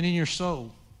heart and in your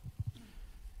soul.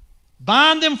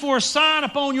 Bind them for a sign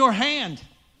upon your hand,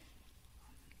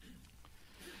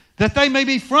 that they may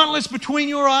be frontlets between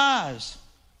your eyes.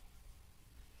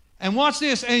 And watch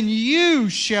this. And you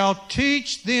shall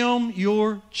teach them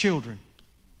your children.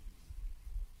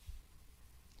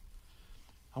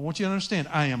 I want you to understand,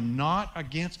 I'm not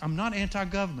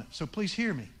anti-government, so please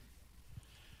hear me.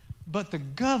 But the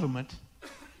government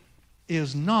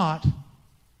is not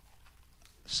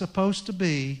supposed to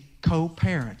be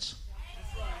co-parents.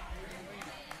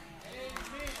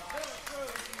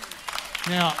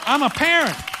 Now, I'm a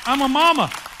parent. I'm a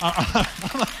mama.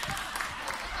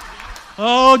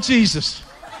 Oh, Jesus.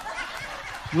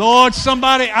 Lord,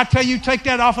 somebody, I tell you, take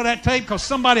that off of that tape because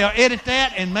somebody will edit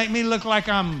that and make me look like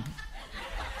I'm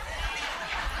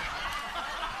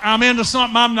into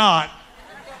something I'm not.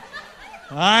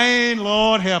 I ain't,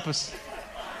 Lord help us.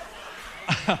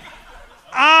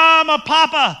 I'm a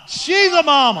papa. She's a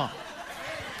mama.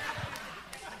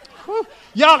 Whew.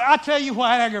 Y'all, I tell you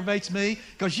what aggravates me,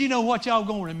 because you know what y'all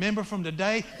going to remember from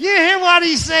today? You hear what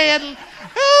he said?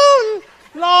 Oh,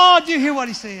 Lord, you hear what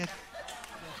he said?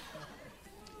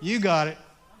 You got it.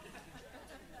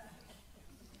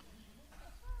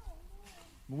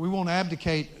 We won't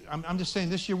abdicate. I'm just saying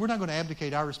this year we're not going to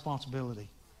abdicate our responsibility.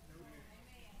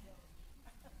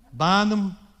 Bind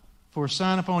them for a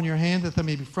sign upon your hand that they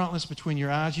may be frontlets between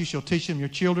your eyes. You shall teach them your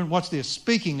children. What's this?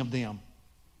 Speaking of them.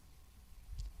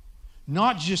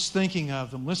 Not just thinking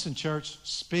of them. Listen, church,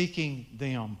 speaking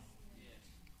them.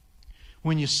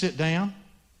 When you sit down,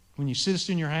 when you sit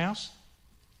in your house,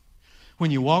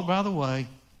 when you walk by the way,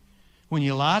 when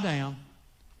you lie down,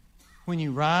 when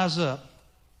you rise up.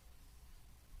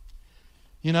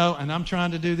 You know, and I'm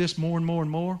trying to do this more and more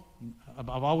and more. I've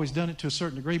always done it to a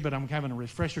certain degree, but I'm having a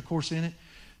refresher course in it.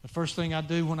 The first thing I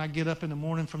do when I get up in the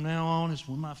morning from now on is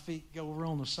when my feet go over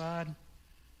on the side,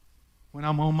 when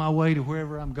I'm on my way to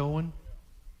wherever I'm going.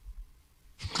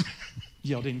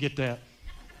 Y'all didn't get that.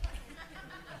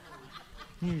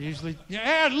 You usually,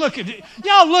 yeah, look at it.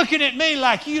 Y'all looking at me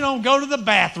like you don't go to the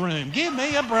bathroom. Give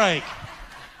me a break.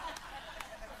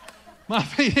 My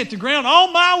feet hit the ground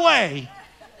on my way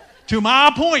to my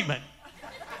appointment.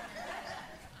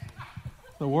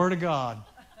 The Word of God.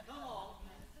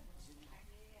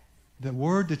 The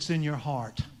Word that's in your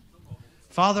heart.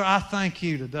 Father, I thank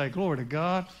you today. Glory to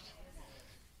God.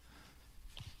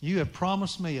 You have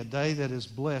promised me a day that is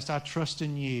blessed. I trust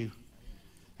in you,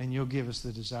 and you'll give us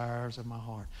the desires of my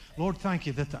heart. Lord, thank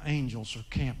you that the angels are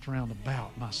camped round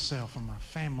about myself and my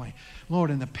family.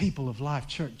 Lord, and the people of Life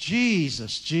Church.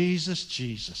 Jesus, Jesus,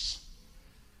 Jesus.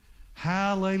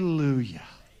 Hallelujah.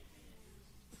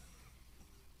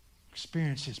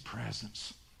 Experience His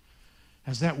presence.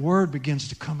 As that word begins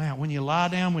to come out, when you lie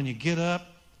down, when you get up,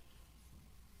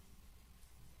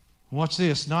 watch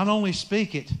this. Not only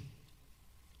speak it.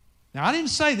 Now, I didn't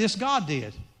say this, God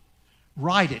did.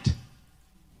 Write it.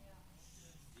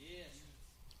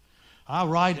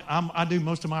 I do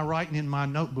most of my writing in my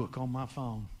notebook on my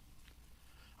phone.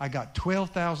 I got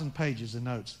 12,000 pages of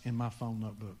notes in my phone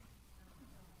notebook.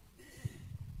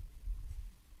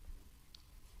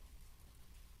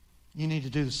 You need to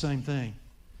do the same thing.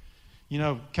 You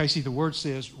know, Casey, the Word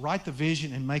says, write the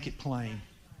vision and make it plain,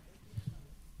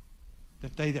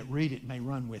 that they that read it may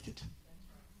run with it.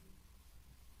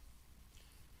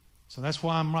 So that's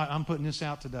why I'm putting this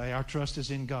out today. Our trust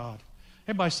is in God.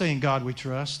 Everybody say, in God we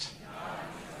trust. God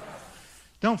we trust.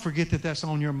 Don't forget that that's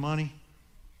on your money.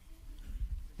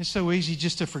 It's so easy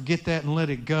just to forget that and let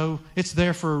it go. It's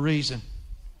there for a reason.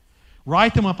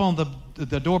 Write them up on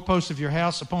the doorposts of your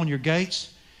house, upon your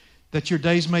gates, that your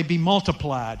days may be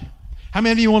multiplied. How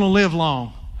many of you want to live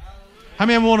long? How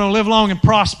many of you want to live long and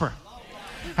prosper?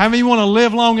 How many of you want to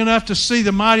live long enough to see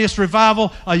the mightiest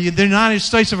revival the United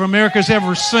States of America has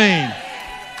ever seen?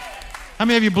 How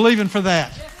many of you believing for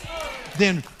that?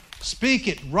 Then speak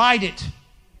it, write it.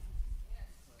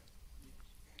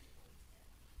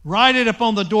 Write it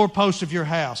upon the doorpost of your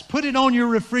house. Put it on your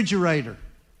refrigerator,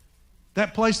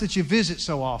 that place that you visit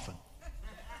so often.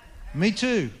 Me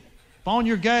too. Upon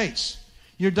your gates.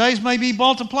 Your days may be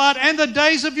multiplied, and the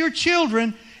days of your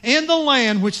children in the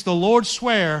land which the Lord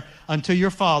sware unto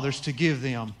your fathers to give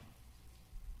them,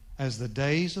 as the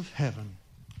days of heaven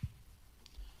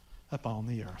upon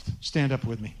the earth. Stand up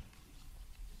with me.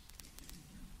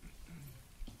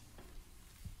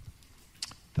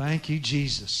 Thank you,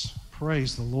 Jesus.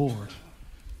 Praise the Lord.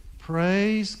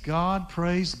 Praise God,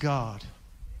 praise God.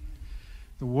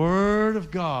 The Word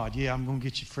of God. Yeah, I'm going to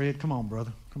get you, Fred. Come on,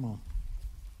 brother. Come on.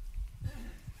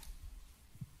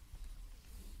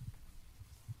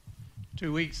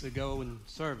 Two weeks ago in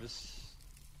service,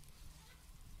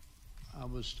 I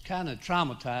was kind of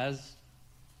traumatized,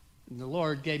 and the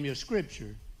Lord gave me a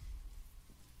scripture,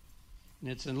 and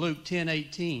it's in Luke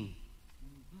 10:18.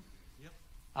 Yep.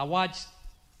 I watched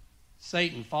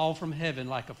Satan fall from heaven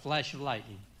like a flash of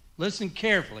lightning. Listen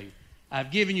carefully.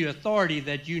 I've given you authority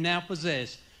that you now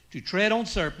possess to tread on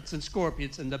serpents and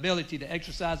scorpions, and the ability to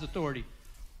exercise authority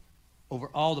over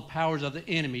all the powers of the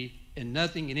enemy, and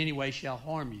nothing in any way shall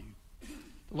harm you.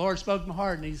 The Lord spoke to my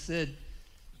heart, and He said,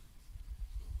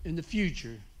 in the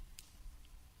future,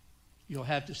 you'll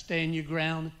have to stand your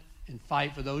ground and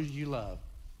fight for those you love.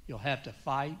 You'll have to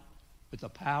fight with the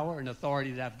power and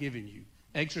authority that I've given you.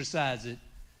 Exercise it,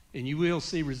 and you will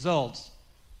see results.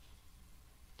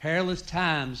 Perilous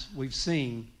times we've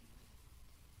seen,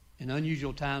 and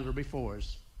unusual times are before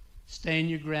us. Stand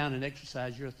your ground and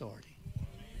exercise your authority.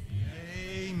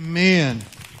 Amen.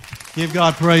 Give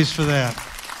God praise for that.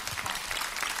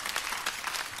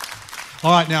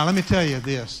 All right, now let me tell you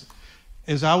this.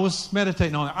 As I was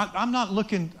meditating on it,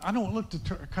 I don't look to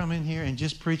come in here and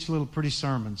just preach little pretty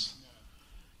sermons.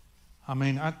 I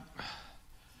mean, I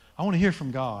want to hear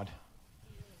from God.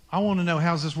 I want to know,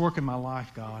 how's this work in my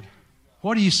life, God?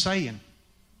 What are you saying?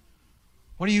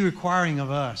 What are you requiring of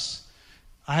us?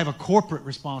 I have a corporate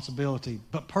responsibility,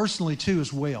 but personally too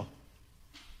as well.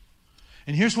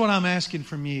 And here's what I'm asking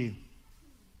from you,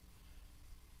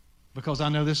 because I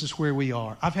know this is where we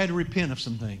are. I've had to repent of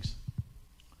some things.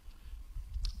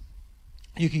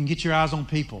 You can get your eyes on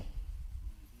people,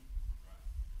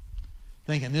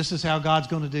 thinking this is how God's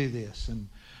going to do this,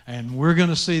 and we're going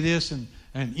to see this, and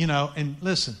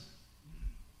listen,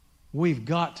 we've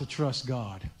got to trust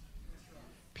God.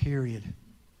 Period.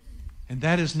 And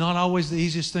that is not always the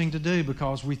easiest thing to do,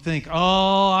 because we think,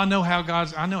 I know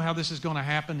how this is going to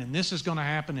happen, and this is going to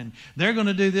happen, and they're going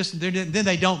to do this, and then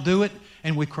they don't do it,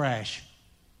 and we crash.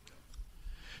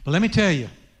 But let me tell you,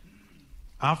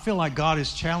 I feel like God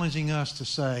is challenging us to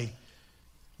say,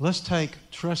 let's take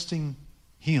trusting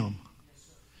Him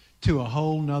to a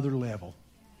whole nother level.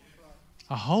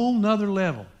 A whole nother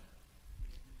level.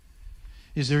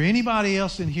 Is there anybody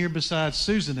else in here besides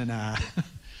Susan and I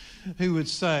who would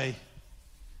say,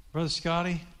 Brother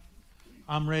Scotty,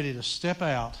 I'm ready to step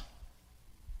out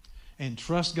and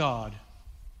trust God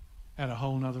at a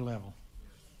whole nother level?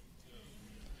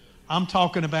 I'm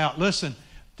talking about, listen,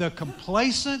 the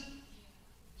complacent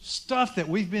stuff that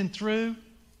we've been through,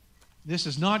 this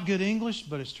is not good English,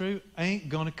 but it's true, ain't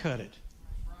going to cut it.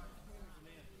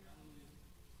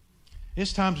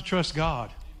 It's time to trust God.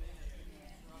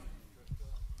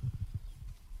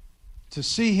 To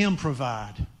see Him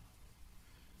provide.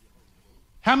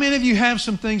 How many of you have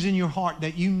some things in your heart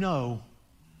that you know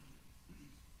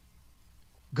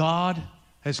God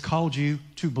has called you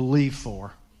to believe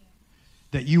for,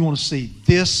 that you want to see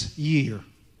this year?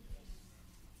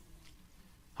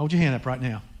 Hold your hand up right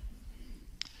now.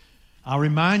 I'll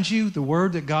remind you the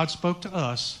word that God spoke to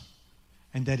us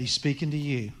and that He's speaking to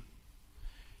you.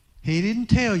 He didn't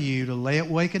tell you to lay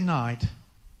awake at night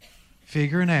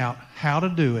figuring out how to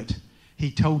do it.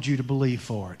 He told you to believe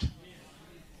for it.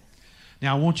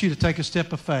 Now, I want you to take a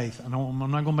step of faith. I'm not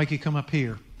going to make you come up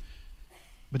here,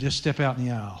 but just step out in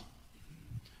the aisle.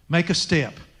 Make a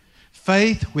step.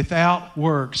 Faith without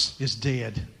works is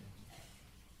dead.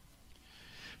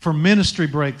 For ministry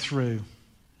breakthrough,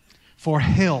 for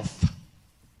health,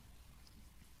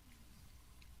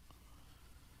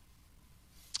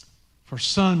 for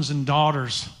sons and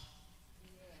daughters,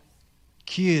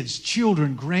 kids,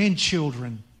 children,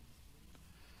 grandchildren,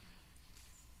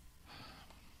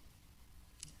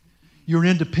 your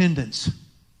independence.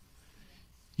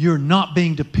 You're not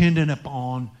being dependent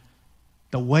upon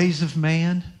the ways of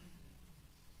man,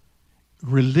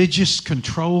 religious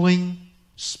controlling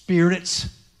spirits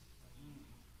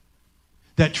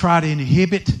that try to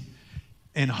inhibit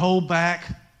and hold back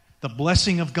the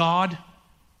blessing of God.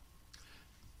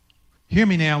 Hear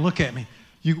me now, look at me.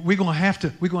 We're going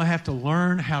to have to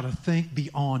learn how to think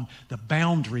beyond the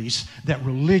boundaries that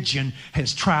religion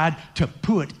has tried to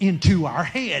put into our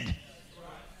head,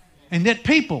 and that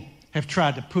people have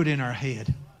tried to put in our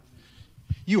head.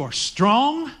 You are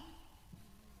strong.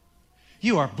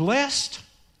 You are blessed.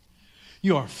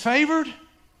 You are favored.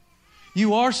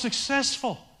 You are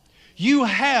successful. You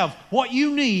have what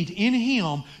you need in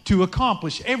Him to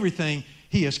accomplish everything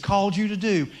He has called you to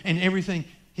do and everything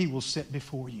He will set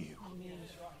before you.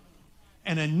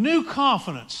 And a new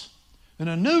confidence and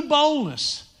a new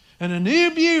boldness and a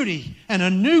new beauty and a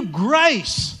new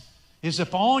grace is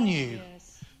upon you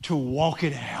to walk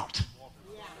it out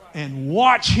and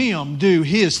watch Him do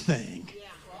His thing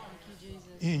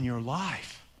in your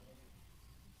life.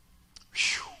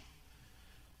 Whew.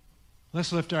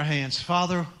 Let's lift our hands.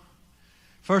 Father,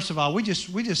 first of all, we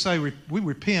just say we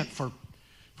repent for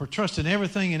trusting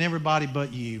everything and everybody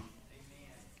but You.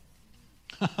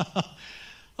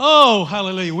 Oh,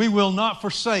 hallelujah. We will not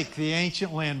forsake the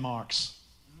ancient landmarks.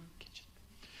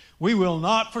 We will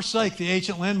not forsake the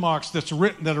ancient landmarks that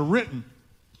are written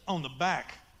on the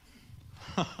back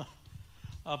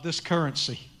of this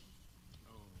currency.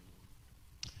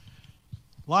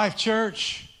 Life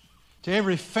Church, to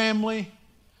every family,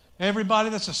 everybody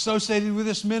that's associated with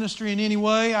this ministry in any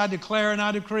way, I declare and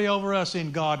I decree over us,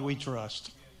 in God we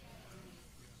trust.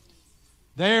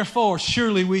 Therefore,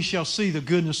 surely we shall see the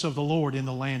goodness of the Lord in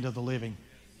the land of the living.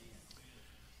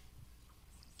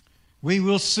 We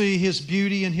will see His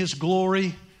beauty and His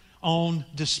glory on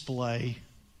display.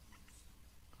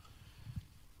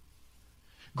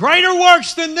 Greater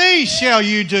works than these shall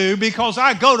you do, because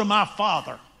I go to my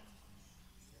Father.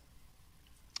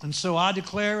 And so I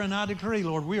declare and I decree,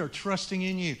 Lord, we are trusting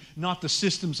in You, not the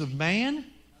systems of man,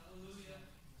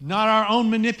 not our own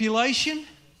manipulation,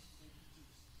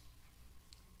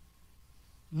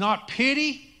 not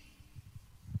pity,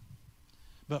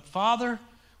 but Father,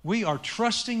 we are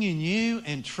trusting in You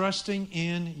and trusting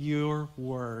in Your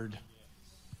Word.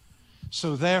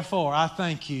 So therefore, I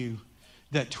thank You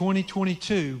that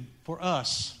 2022, for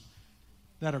us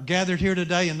that are gathered here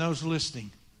today and those listening,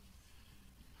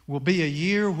 will be a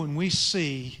year when we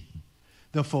see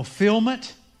the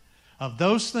fulfillment of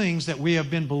those things that we have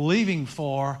been believing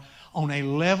for on a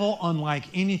level unlike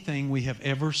anything we have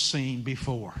ever seen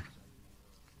before.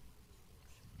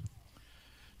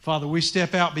 Father, we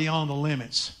step out beyond the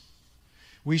limits.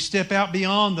 We step out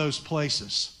beyond those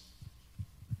places.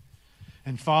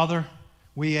 And Father,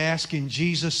 we ask in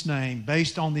Jesus' name,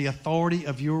 based on the authority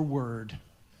of Your Word,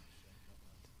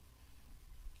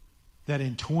 that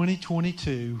in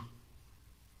 2022,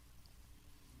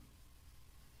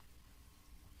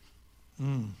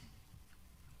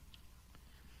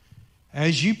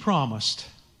 as You promised,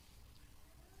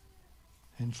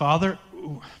 and Father,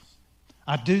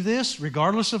 I do this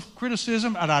regardless of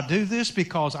criticism, and I do this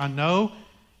because I know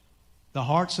the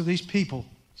hearts of these people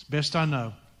as best I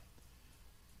know.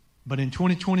 But in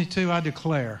 2022, I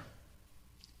declare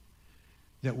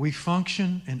that we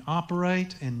function and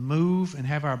operate and move and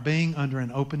have our being under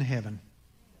an open heaven.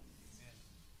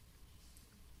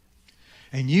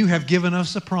 And You have given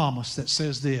us a promise that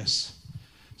says this: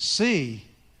 see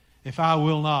if I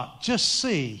will not, just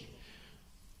see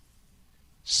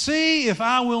if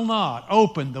I will not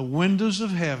open the windows of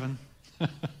heaven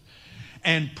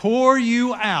and pour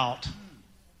You out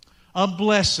a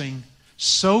blessing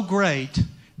so great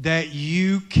that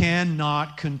You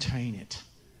cannot contain it.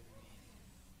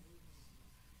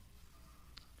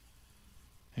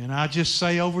 And I just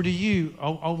say over to you,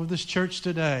 over this church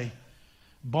today,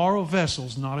 borrow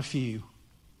vessels, not a few.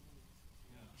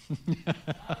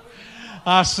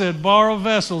 I said borrow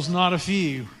vessels, not a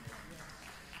few.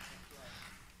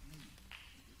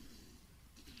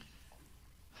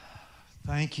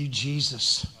 Thank You,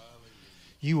 Jesus.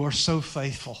 You are so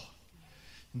faithful.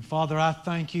 And Father, I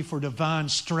thank You for divine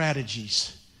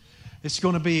strategies. It's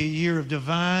going to be a year of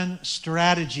divine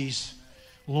strategies,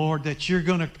 Lord, that You're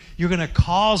going to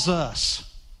cause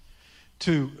us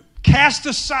to cast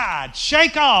aside,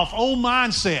 shake off old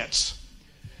mindsets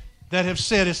that have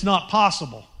said it's not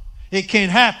possible. It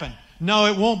can't happen. No,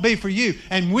 it won't be for You.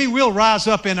 And we will rise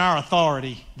up in our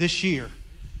authority this year,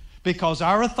 because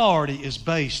our authority is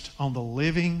based on the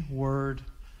living Word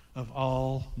of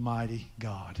Almighty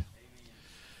God.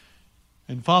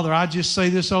 And Father, I just say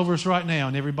this over us right now,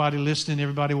 and everybody listening,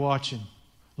 everybody watching.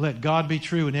 Let God be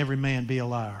true and every man be a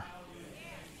liar.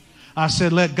 I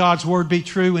said, let God's Word be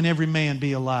true and every man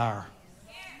be a liar.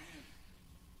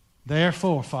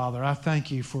 Therefore, Father, I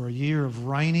thank You for a year of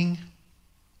reigning.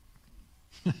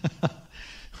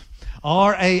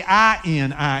 R-A-I-N-I-N-G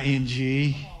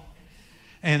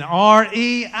and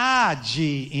R-E-I-G-N-I-N-G.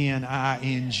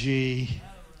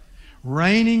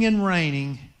 Reigning and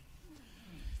reigning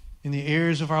in the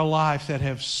areas of our life that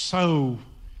have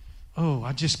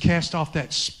I just cast off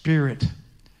that spirit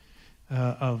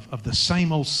of the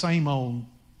same old,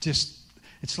 just,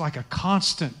 it's like a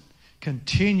constant,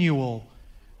 continual,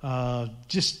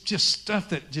 just stuff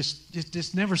that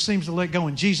just never seems to let go.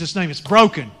 In Jesus' name, it's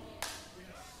broken.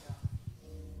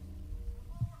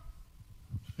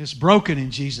 It's broken in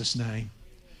Jesus' name.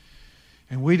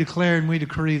 And we declare and we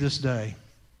decree this day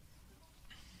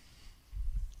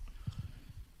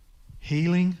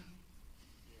healing,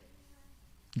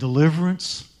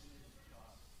 deliverance.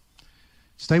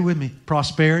 Stay with me.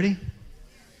 Prosperity.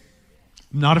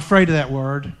 I'm not afraid of that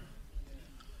word.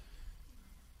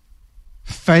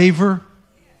 Favor.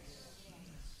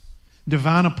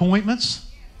 Divine appointments.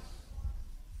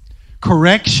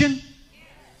 Correction.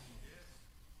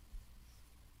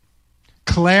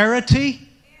 Clarity.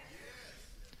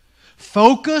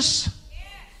 Focus.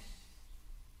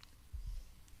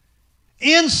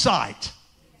 Insight.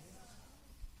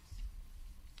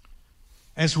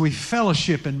 as we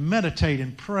fellowship and meditate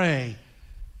and pray,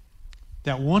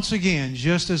 that once again,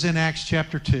 just as in Acts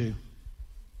chapter 2,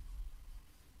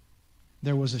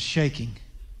 there was a shaking,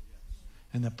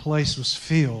 and the place was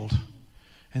filled,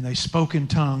 and they spoke in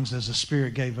tongues as the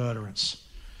Spirit gave utterance.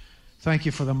 Thank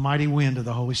you for the mighty wind of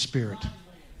the Holy Spirit,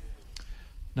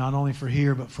 not only for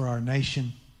here, but for our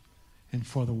nation and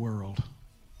for the world.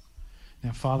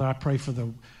 Now, Father, I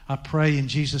pray in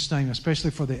Jesus' name,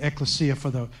 especially for the ecclesia, for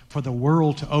the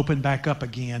world to open back up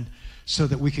again, so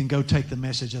that we can go take the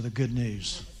message of the good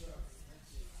news.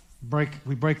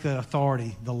 We break the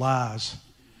authority, the lies,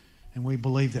 and we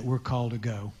believe that we're called to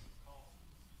go.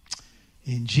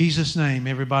 In Jesus' name,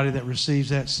 everybody that receives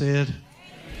that said,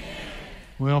 amen.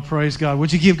 Well, praise God.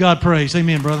 Would you give God praise?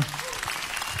 Amen, brother.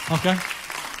 Okay.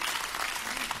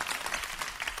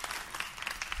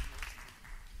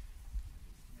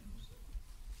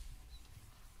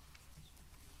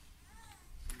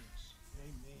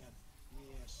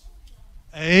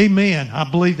 Amen. I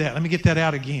believe that. Let me get that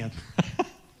out again.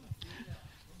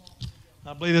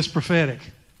 I believe it's prophetic.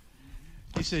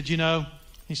 He said, you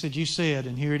said,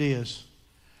 and here it is.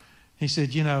 He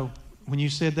said, when you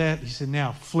said that, he said,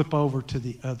 now flip over to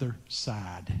the other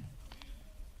side.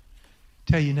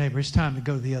 Tell your neighbor, it's time to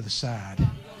go to the other side.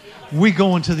 We're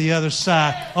going to the other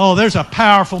side. Oh, there's a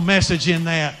powerful message in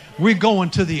that. We're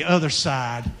going to the other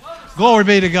side. Glory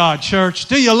be to God, church.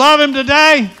 Do you love Him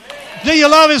today? Do you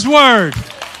love His Word?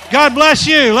 God bless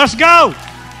you. Let's go.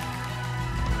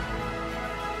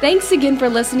 Thanks again for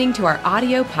listening to our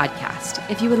audio podcast.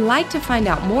 If you would like to find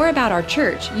out more about our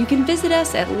church, you can visit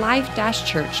us at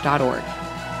life-church.org.